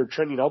feels like they're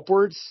trending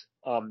upwards.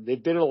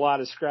 They've been in a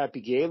lot of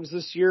scrappy games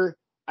this year.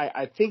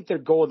 I think they're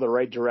going the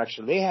right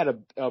direction. They had a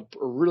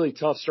really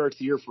tough start to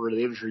the year for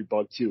the injury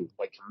bug too,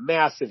 like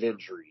massive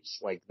injuries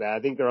like that. I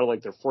think they're on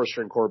like their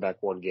 4th-string quarterback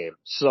one game.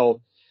 So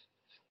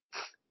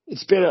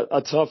it's been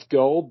a tough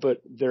go,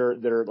 but they're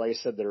like I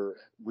said, they're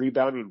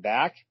rebounding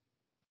back.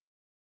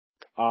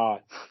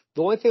 The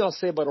only thing I'll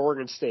say about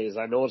Oregon State is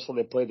I noticed when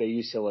they played the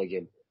UCLA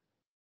game,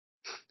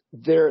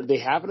 they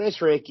have a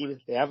nice ranking.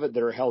 They're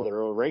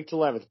ranked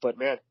 11th, but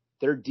man,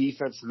 their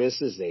defense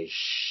misses a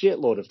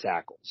shitload of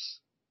tackles.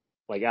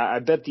 Like I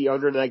bet the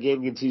under in that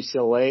game against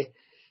UCLA,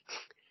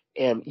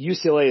 and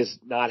UCLA does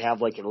not have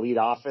like an elite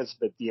offense,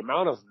 but the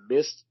amount of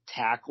missed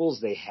tackles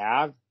they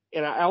have,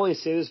 and I only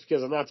say this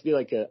because I'm not to be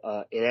like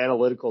an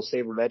analytical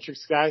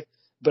sabermetrics guy,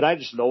 but I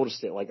just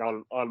noticed it. Like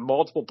on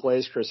multiple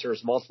plays, Chris,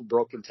 there's multiple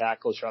broken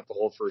tackles throughout the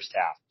whole first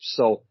half.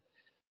 So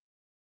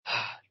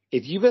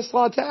if you miss a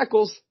lot of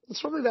tackles,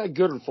 it's really not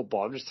good in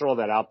football. I'm just throwing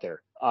that out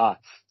there.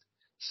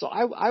 So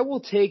I will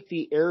take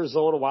the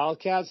Arizona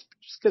Wildcats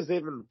just because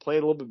they've been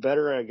playing a little bit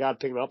better and I got to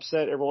pick an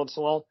upset every once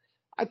in a while.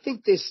 I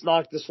think they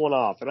knocked this one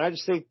off, and I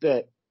just think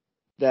that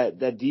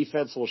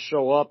defense will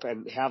show up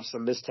and have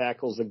some missed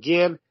tackles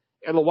again,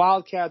 and the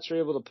Wildcats are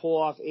able to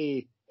pull off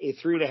a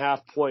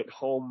 3.5-point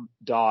home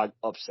dog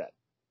upset.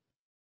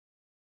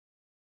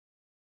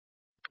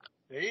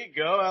 There you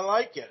go. I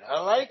like it.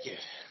 I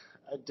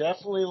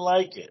definitely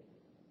like it.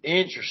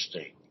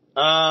 Interesting.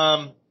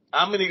 I'm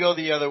going to go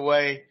the other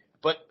way.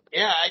 But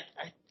yeah,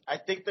 I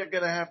think they're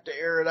going to have to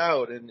air it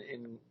out, and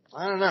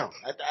I don't know.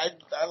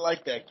 I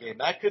like that game.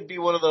 That could be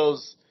one of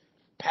those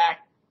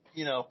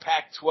Pac-12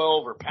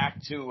 or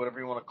Pac-2, whatever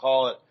you want to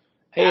call it.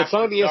 Hey, it's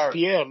on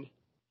ESPN.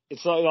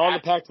 It's on the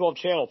Pac-12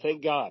 channel.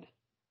 Thank God.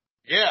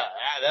 Yeah,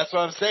 that's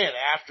what I'm saying.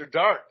 After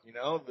dark, and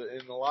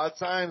a lot of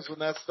times when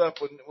that stuff,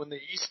 when the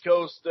East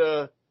Coast,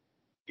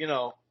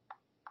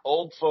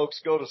 old folks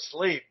go to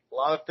sleep, a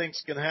lot of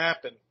things can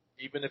happen,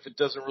 even if it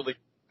doesn't really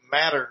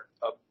matter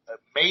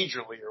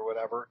majorly or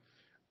whatever.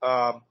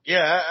 I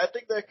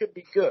think that could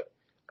be good.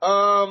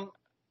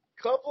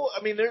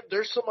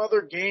 There's some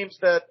other games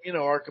that,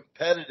 are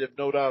competitive,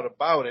 no doubt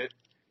about it.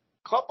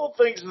 Couple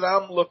things that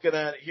I'm looking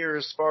at here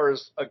as far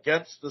as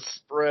against the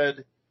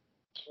spread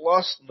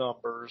plus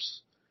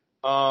numbers.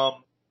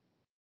 So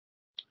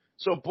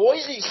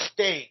Boise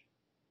State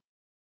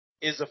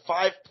is a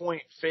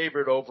 5-point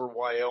favorite over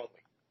Wyoming.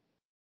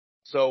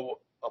 So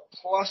a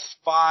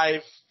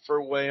 +5 for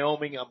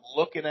Wyoming. I'm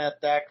looking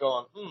at that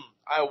going,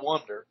 I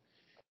wonder.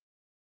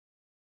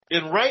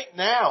 And right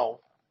now,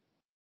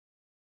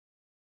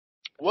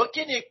 what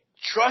can you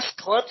trust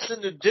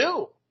Clemson to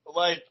do?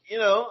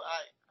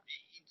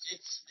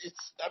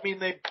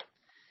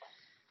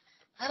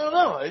 I don't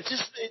know.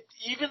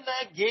 Even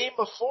that game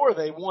before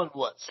they won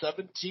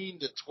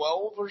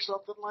 17-12 or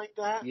something like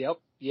that. Yep.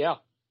 Yeah.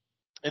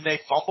 And they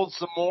fumbled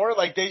some more.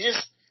 Like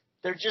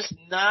they're just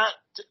not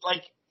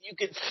like you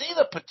can see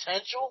the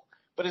potential,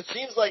 but it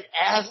seems like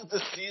as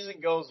the season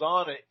goes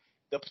on,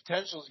 the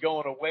potential is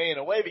going away and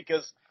away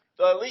because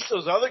at least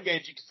those other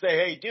games you can say,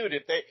 hey, dude,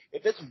 if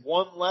it's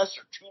one less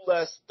or two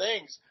less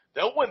things,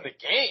 they'll win the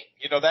game.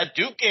 You know, that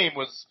Duke game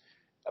was,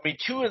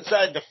 2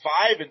 inside the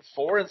 5 and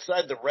 4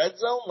 inside the red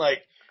zone.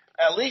 Like,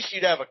 at least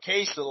you'd have a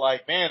case of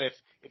like, man, if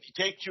you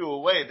take 2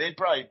 away, they'd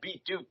probably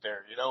beat Duke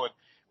there, you know, and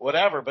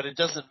whatever. But it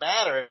doesn't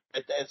matter.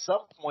 At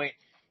some point,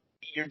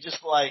 you're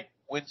just like,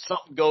 when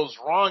something goes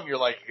wrong, you're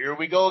like, here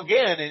we go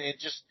again, and it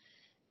just,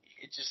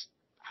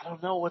 I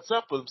don't know what's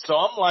up with them. So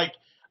I'm like,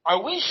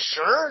 are we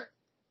sure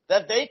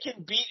that they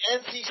can beat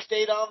NC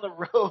State on the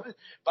road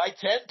by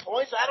 10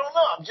 points? I don't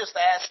know. I'm just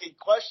asking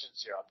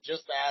questions here.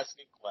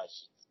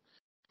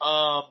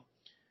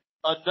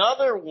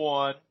 Another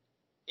one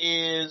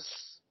is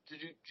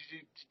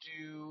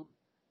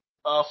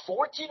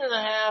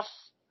 14.5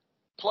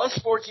 plus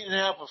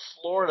 14.5 of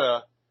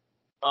Florida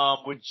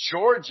with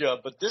Georgia,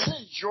 but this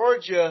is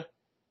Georgia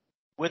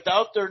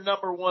without their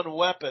number one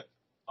weapon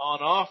on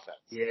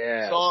offense.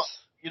 Yes. So,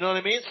 you know what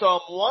I mean? So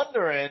I'm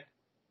wondering,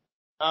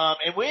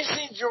 and we've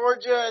seen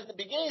Georgia at the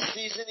beginning of the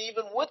season,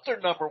 even with their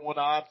number one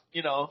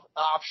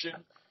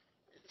option,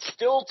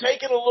 still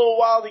taking a little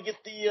while to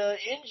get the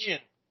engine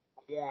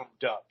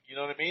warmed up. You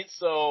know what I mean?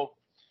 So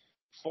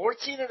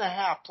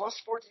 14.5 plus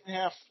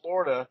 14.5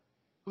 Florida,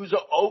 who's an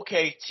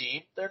okay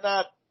team. They're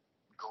not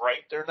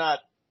great. They're not,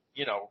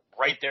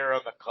 right there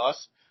on the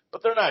cusp,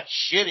 but they're not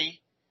shitty.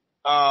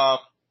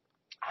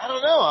 I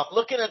don't know. I'm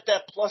looking at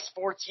that plus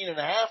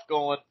 14.5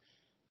 going,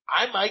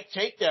 I might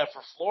take that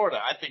for Florida.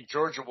 I think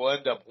Georgia will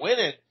end up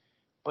winning,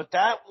 but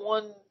that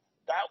one's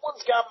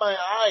got my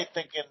eye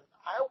thinking,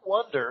 I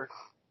wonder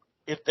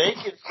if they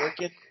can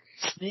freaking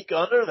sneak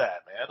under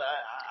that, man.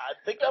 I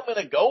think I'm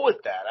going to go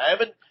with that. I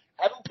haven't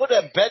put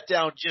a bet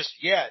down just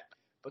yet,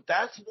 but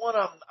that's one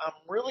I'm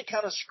really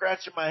kind of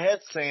scratching my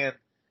head saying,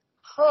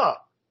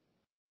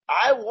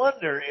 I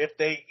wonder if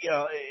they,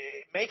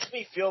 it makes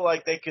me feel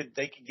like they could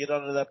get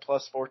under that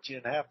plus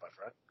 14.5, my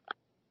friend.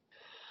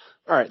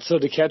 All right. So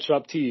to catch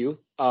up to you,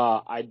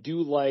 I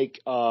do like,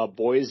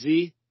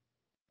 Boise,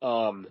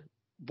 I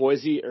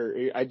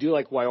do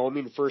like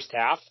Wyoming first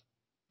half.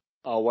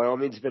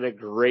 Wyoming's been a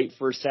great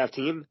first half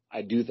team.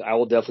 I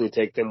will definitely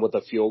take them with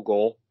a field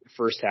goal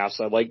first half.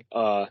 So I like,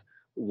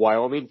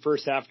 Wyoming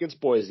first half against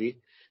Boise.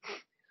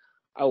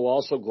 I will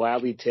also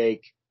gladly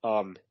take,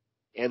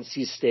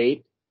 NC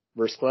State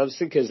versus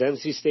Clemson because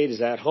NC State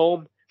is at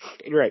home.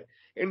 And you're right.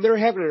 And they're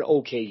having an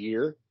okay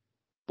year.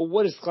 But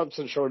what is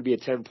Clemson showing to be a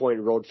 10-point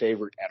road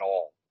favorite at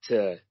all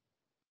to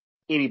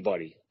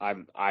anybody?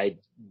 I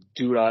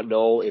do not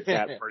know if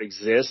that part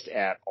exists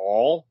at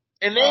all.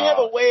 And they have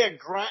a way of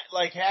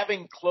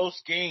having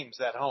close games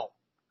at home.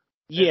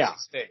 Yeah. NC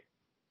State.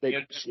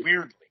 Just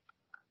weirdly.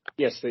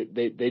 Yes, they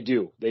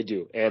do. They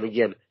do. And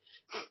again,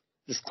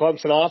 this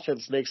Clemson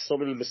offense makes so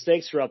many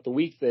mistakes throughout the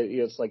week that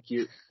it's like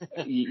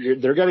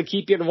they're going to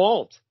keep you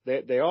involved.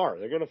 They are.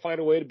 They're going to find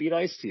a way to be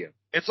nice to you.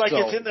 It's like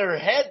it's in their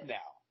head now.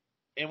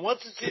 And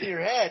once it's in your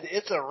head,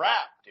 it's a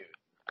wrap, dude.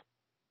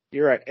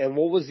 You're right. And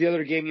what was the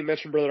other game you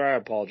mentioned, brother? I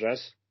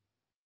apologize.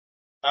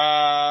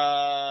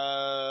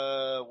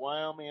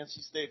 Wyoming,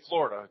 NC State,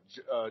 Florida,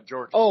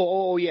 Georgia.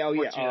 Oh, yeah.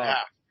 14.5.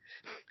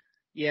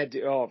 Yeah.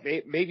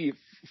 Maybe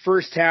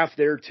first half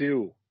there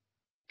too.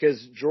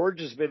 Because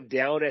Georgia's been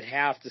down at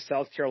half to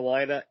South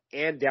Carolina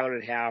and down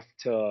at half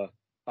to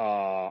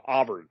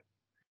Auburn.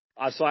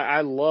 So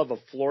I love a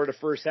Florida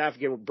first half.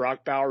 Again, when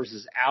Brock Bowers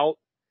is out,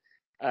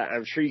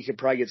 I'm sure you could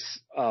probably get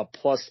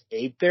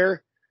 +8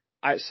 there.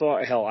 I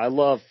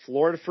love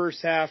Florida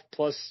first half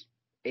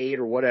 +8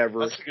 or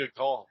whatever. That's a good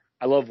call.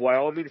 I love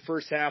Wyoming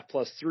first half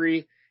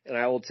 +3, and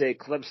I will take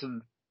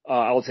Clemson.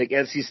 I will take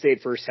NC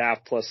State first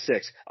half +6.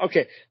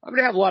 Okay, I'm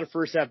gonna have a lot of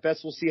first half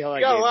bets. We'll see how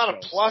that goes. You got a lot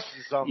of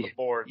pluses on the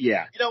board.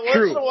 Yeah,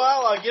 once in a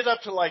while I'll get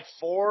up to like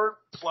 4+ or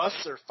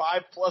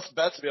 5+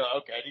 bets and be like,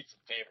 okay, I need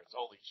some favorites.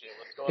 Holy shit,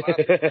 what's going on?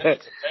 I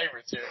need some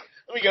favorites here.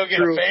 Let me go get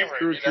a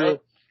favorite. True.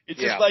 It's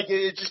just like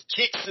it just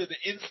kicks in,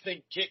 the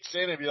instinct kicks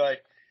in, and be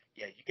like,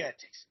 yeah, you gotta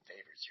take some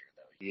favorites here,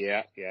 though.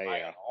 Yeah.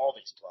 On all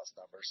these plus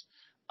numbers.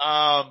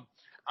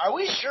 Are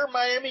we sure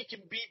Miami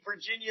can beat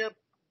Virginia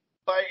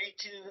by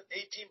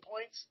 18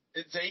 points?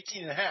 It's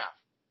 18.5.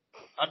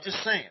 I'm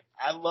just saying.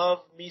 I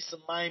love me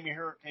some Miami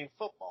Hurricane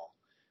football,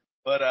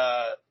 but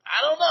I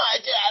don't know. I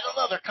don't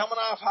know. They're coming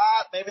off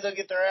hot. Maybe they'll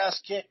get their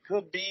ass kicked.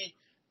 Could be.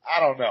 I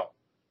don't know.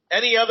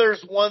 Any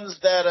others ones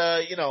that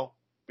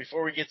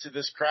before we get to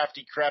this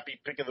crappy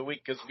pick of the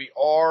week, because we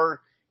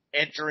are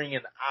entering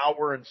an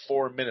hour and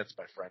 4 minutes,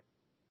 my friend.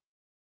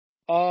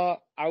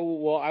 I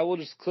will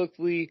just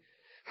quickly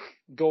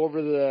go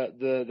over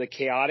the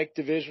chaotic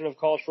division of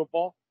college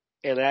football,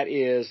 and that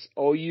is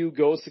OU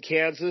goes to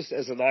Kansas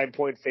as a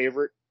 9-point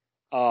favorite.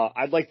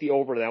 I'd like the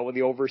over in that one.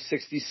 The over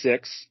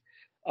 66.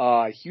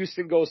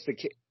 Houston goes to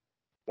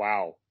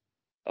wow.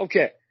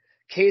 Okay.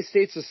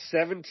 K-State's a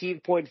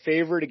 17-point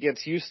favorite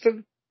against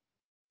Houston.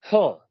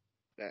 Huh.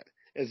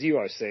 As you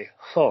always say,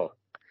 huh.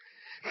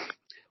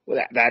 Well,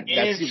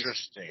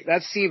 Interesting.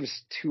 That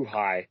seems too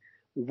high.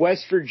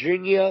 West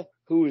Virginia,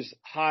 who's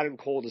hot and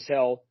cold as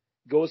hell,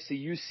 goes to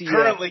UCF.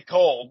 Currently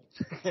cold.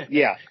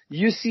 Yeah.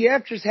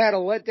 UCF just had a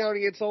letdown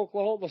against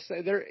Oklahoma.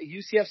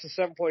 UCF's a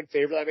 7-point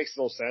favorite. That makes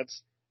no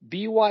sense.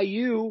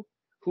 BYU,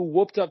 who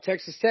whooped up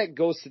Texas Tech,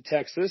 goes to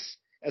Texas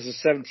as a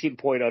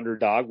 17-point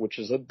underdog, which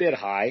is a bit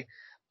high.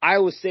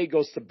 Iowa State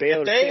goes to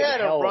Baylor. If they had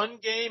a run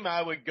game,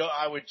 I would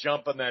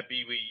jump on that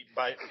BYU,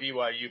 but they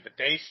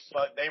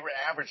were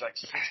average like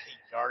 60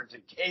 yards a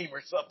game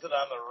or something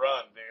on the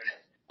run,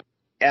 dude.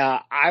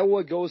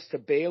 Iowa goes to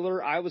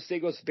Baylor. Iowa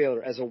State goes to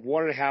Baylor as a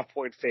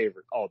 1.5-point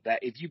favorite. Oh, that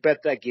if you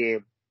bet that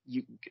game,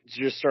 you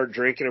just start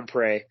drinking and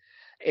pray.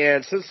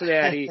 And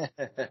Cincinnati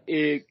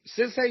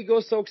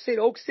goes to Oak State.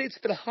 Oak State's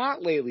been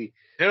hot lately,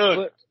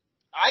 dude.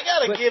 I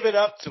gotta give it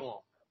up to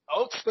them.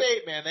 Oak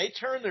State, man, they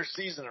turned their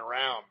season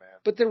around, man.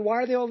 But then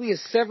why are they only a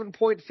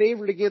 7-point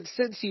favorite against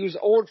Cincy, who's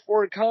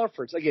 0-4 in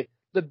conference? Again,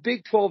 the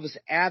Big 12 is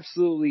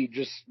absolutely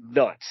just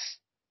nuts.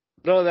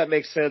 None of that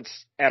makes sense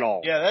at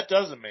all. Yeah, that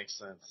doesn't make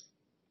sense.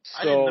 So,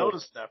 I didn't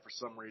notice that for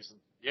some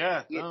reason.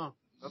 Yeah, no,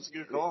 that's a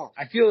good call.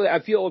 I feel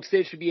Oak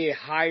State should be a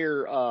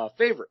higher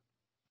favorite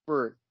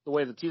for the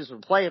way the teams have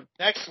been playing.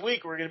 Next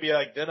week we're gonna be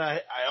like, then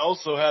I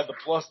also had the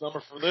plus number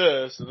for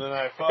this, and then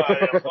I had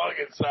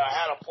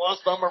a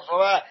plus number for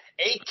that.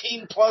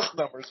 18 plus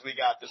numbers we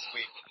got this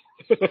week.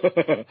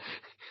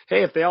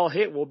 Hey, if they all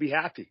hit, we'll be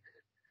happy.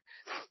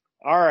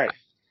 All right,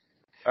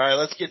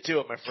 let's get to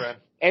it, my friend.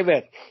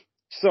 Amen.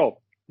 So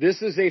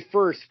this is a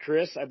first,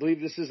 Chris. I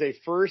believe this is a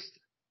first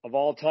of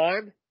all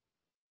time.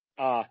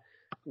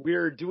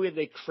 We're doing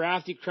the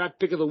Crafty Crap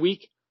Pick of the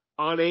Week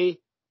on a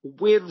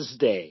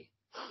Wednesday.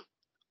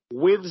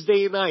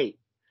 Wednesday night.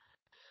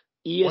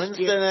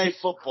 Wednesday night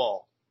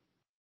football.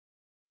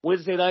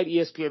 Wednesday night,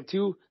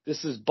 ESPN2.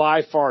 This is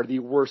by far the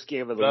worst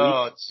game of the week.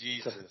 Oh,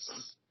 Jesus.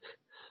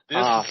 This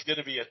is going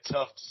to be a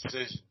tough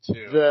decision,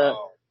 too.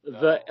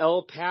 The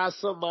El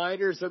Paso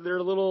Miners and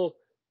their little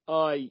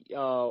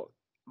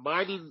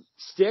mining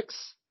sticks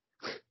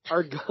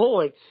are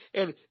going.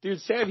 And,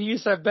 dude, Sam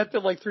Houston, I've bet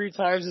them like 3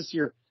 times this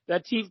year.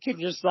 That team can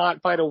just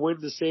not find a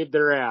win to save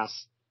their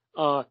ass.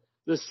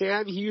 The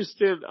Sam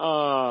Houston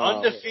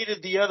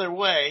undefeated the other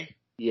way.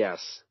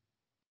 Yes.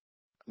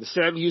 The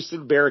Sam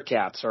Houston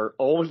Bearcats are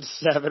 0-7, 0-4. Is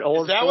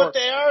that what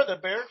they are, the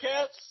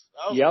Bearcats?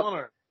 I was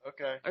wondering.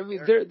 Okay. I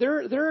mean,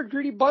 they're a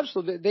gritty bunch.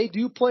 So they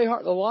do play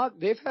hard a lot.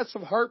 They've had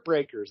some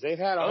heartbreakers. They've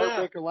had a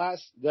heartbreaker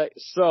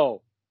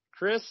So,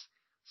 Chris,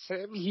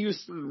 Sam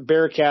Houston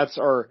Bearcats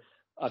are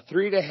a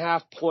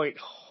 3.5-point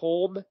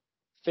home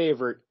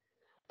favorite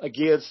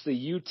against the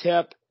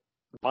UTEP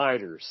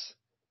Miners.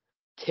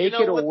 Take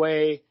it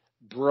away,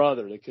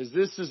 brother, because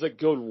this is a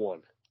good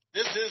one.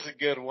 This is a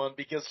good one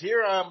because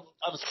here I'm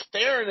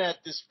staring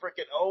at this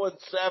frickin' 0-7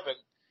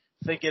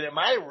 thinking, am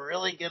I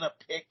really going to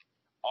pick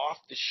off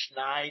the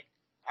Schneid?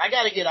 I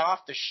got to get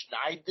off the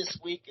Schneid this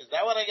week. Is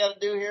that what I got to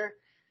do here?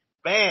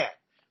 Man.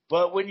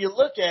 But when you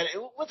look at it,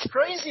 what's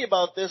crazy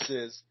about this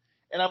is,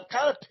 and I'm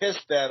kind of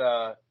pissed that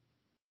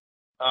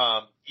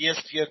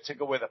ESPN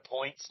took away the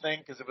points thing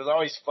because it was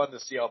always fun to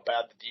see how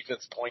bad the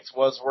defense points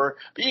were.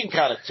 But you can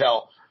kind of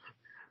tell.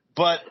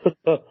 But,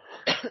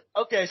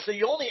 okay, so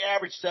you only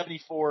average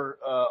 74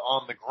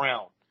 on the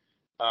ground,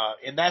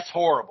 and that's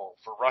horrible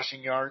for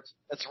rushing yards.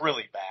 That's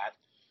really bad.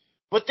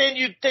 But then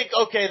you'd think,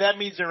 okay, that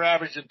means they're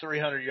averaging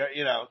 300 yards.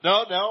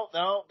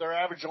 No, they're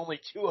averaging only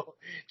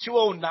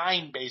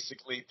 209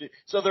 basically.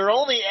 So they're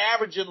only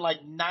averaging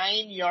like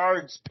 9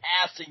 yards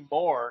passing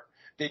more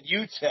than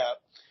UTEP,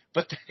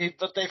 but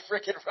they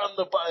freaking run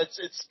the ball.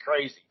 It's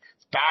crazy.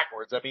 It's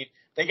backwards. I mean,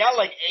 they got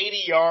like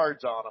 80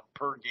 yards on them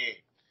per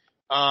game.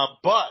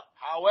 But,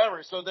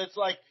 however, so that's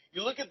like,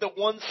 you look at the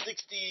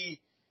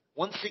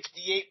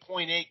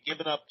 168.8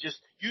 given up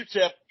just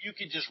UTEP, you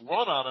can just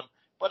run on them.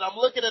 But I'm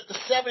looking at the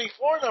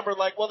 74 number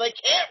like, well, they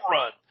can't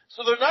run.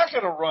 So they're not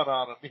going to run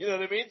on them. You know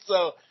what I mean?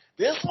 So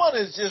this one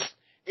is just,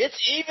 it's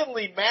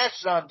evenly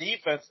matched on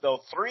defense though.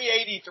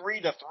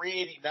 383 to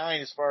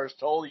 389 as far as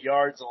total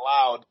yards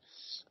allowed.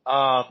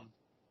 Oh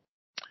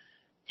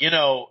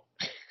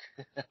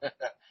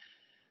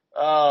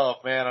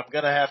man, I'm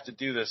going to have to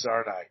do this,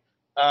 aren't I?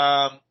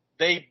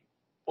 They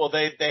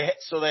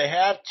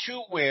have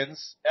 2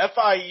 wins.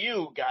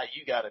 FIU,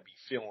 you got to be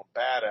feeling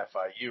bad,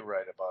 FIU,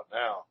 right about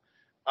now.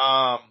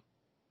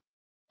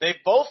 They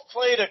both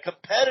played a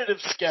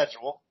competitive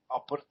schedule.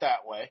 I'll put it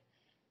that way.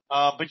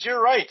 But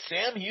you're right.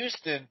 Sam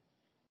Houston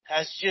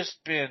has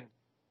just been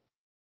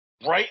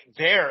right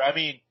there. I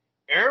mean,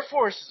 Air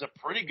Force is a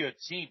pretty good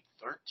team,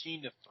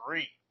 13-3.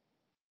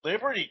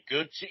 Liberty,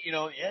 good.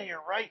 Yeah,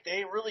 you're right.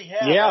 They really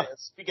have. Yeah.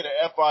 Speaking of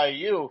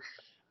FIU,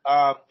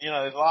 they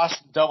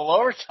lost in double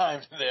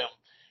overtime to them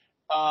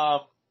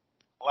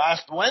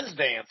last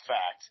Wednesday, in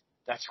fact.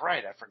 That's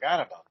right. I forgot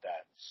about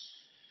that.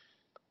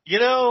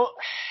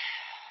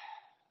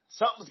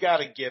 Something's got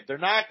to give. They're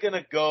not going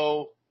to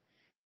go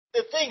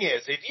the thing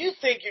is, if you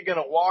think you're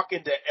going to walk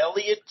into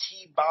Elliott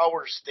T.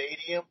 Bauer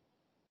Stadium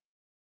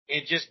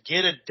and just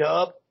get a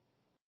dub,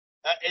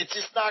 it's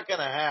just not going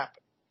to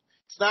happen.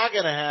 It's not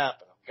going to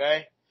happen,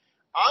 okay?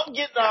 I'm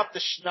getting off the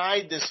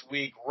schneid this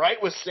week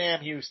right with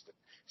Sam Houston.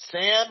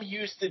 Sam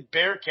Houston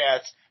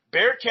Bearcats.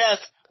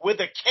 Bearcats with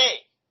a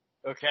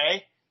K,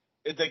 okay?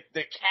 The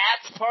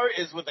cats part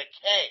is with a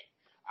K.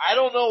 I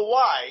don't know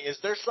why. Is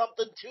there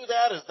something to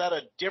that? Is that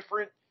a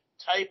different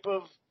type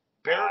of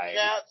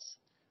Bearcats?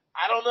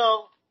 I don't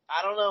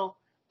know.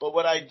 But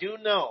what I do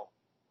know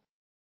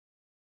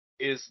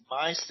is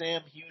my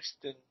Sam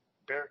Houston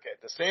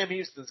Bearcat. The Sam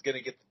Houston's going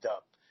to get the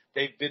dub.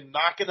 They've been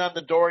knocking on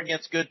the door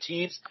against good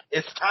teams.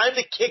 It's time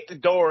to kick the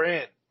door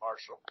in,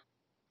 Marshall.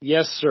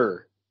 Yes,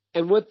 sir.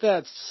 And with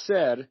that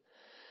said,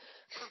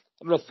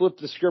 I'm going to flip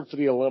the script for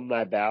the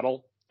alumni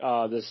battle.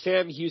 The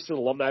Sam Houston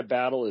alumni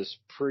battle is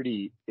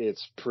pretty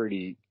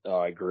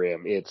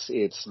grim.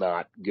 It's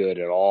not good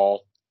at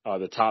all.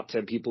 The top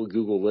 10 people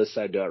Google lists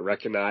I don't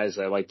recognize.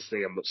 I like to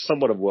think I'm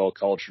somewhat of a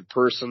well-cultured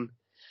person.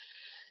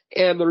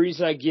 And the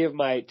reason I give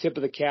my tip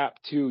of the cap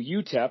to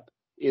UTEP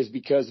is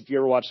because if you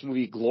ever watched the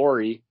movie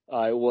Glory,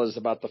 it was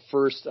about the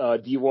first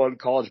D1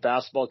 college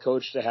basketball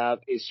coach to have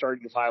a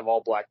starting five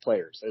all-black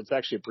players. And it's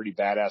actually a pretty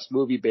badass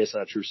movie based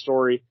on a true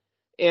story.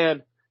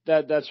 And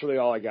that's really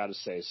all I got to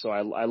say. So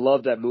I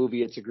love that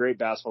movie. It's a great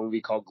basketball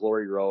movie called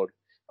Glory Road.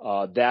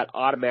 That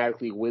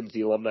automatically wins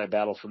the alumni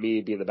battle for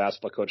me, being the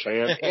basketball coach I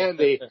am. And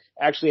they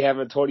actually have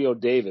Antonio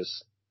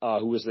Davis,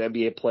 who was an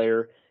NBA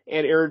player,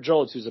 and Aaron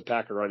Jones, who's a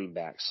Packer running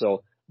back.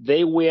 So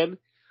they win.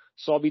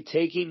 So I'll be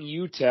taking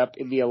UTEP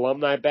in the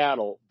alumni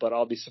battle, but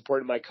I'll be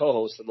supporting my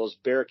co-hosts and those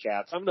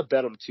Bearcats. I'm going to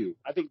bet them too.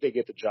 I think they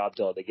get the job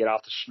done. They get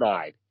off the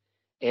schneid.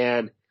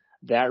 And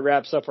that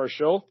wraps up our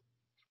show.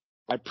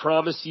 I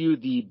promise you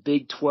the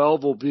Big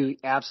 12 will be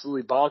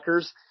absolutely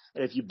bonkers.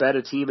 And if you bet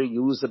a team and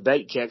you lose the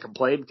bet, you can't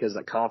complain because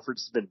that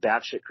conference has been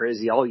batshit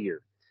crazy all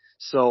year.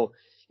 So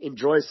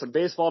enjoy some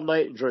baseball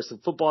night, enjoy some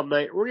football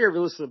night. Wherever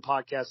you listen to the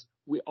podcast,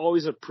 we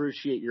always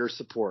appreciate your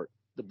support.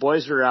 The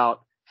boys are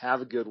out. Have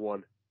a good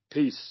one.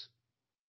 Peace.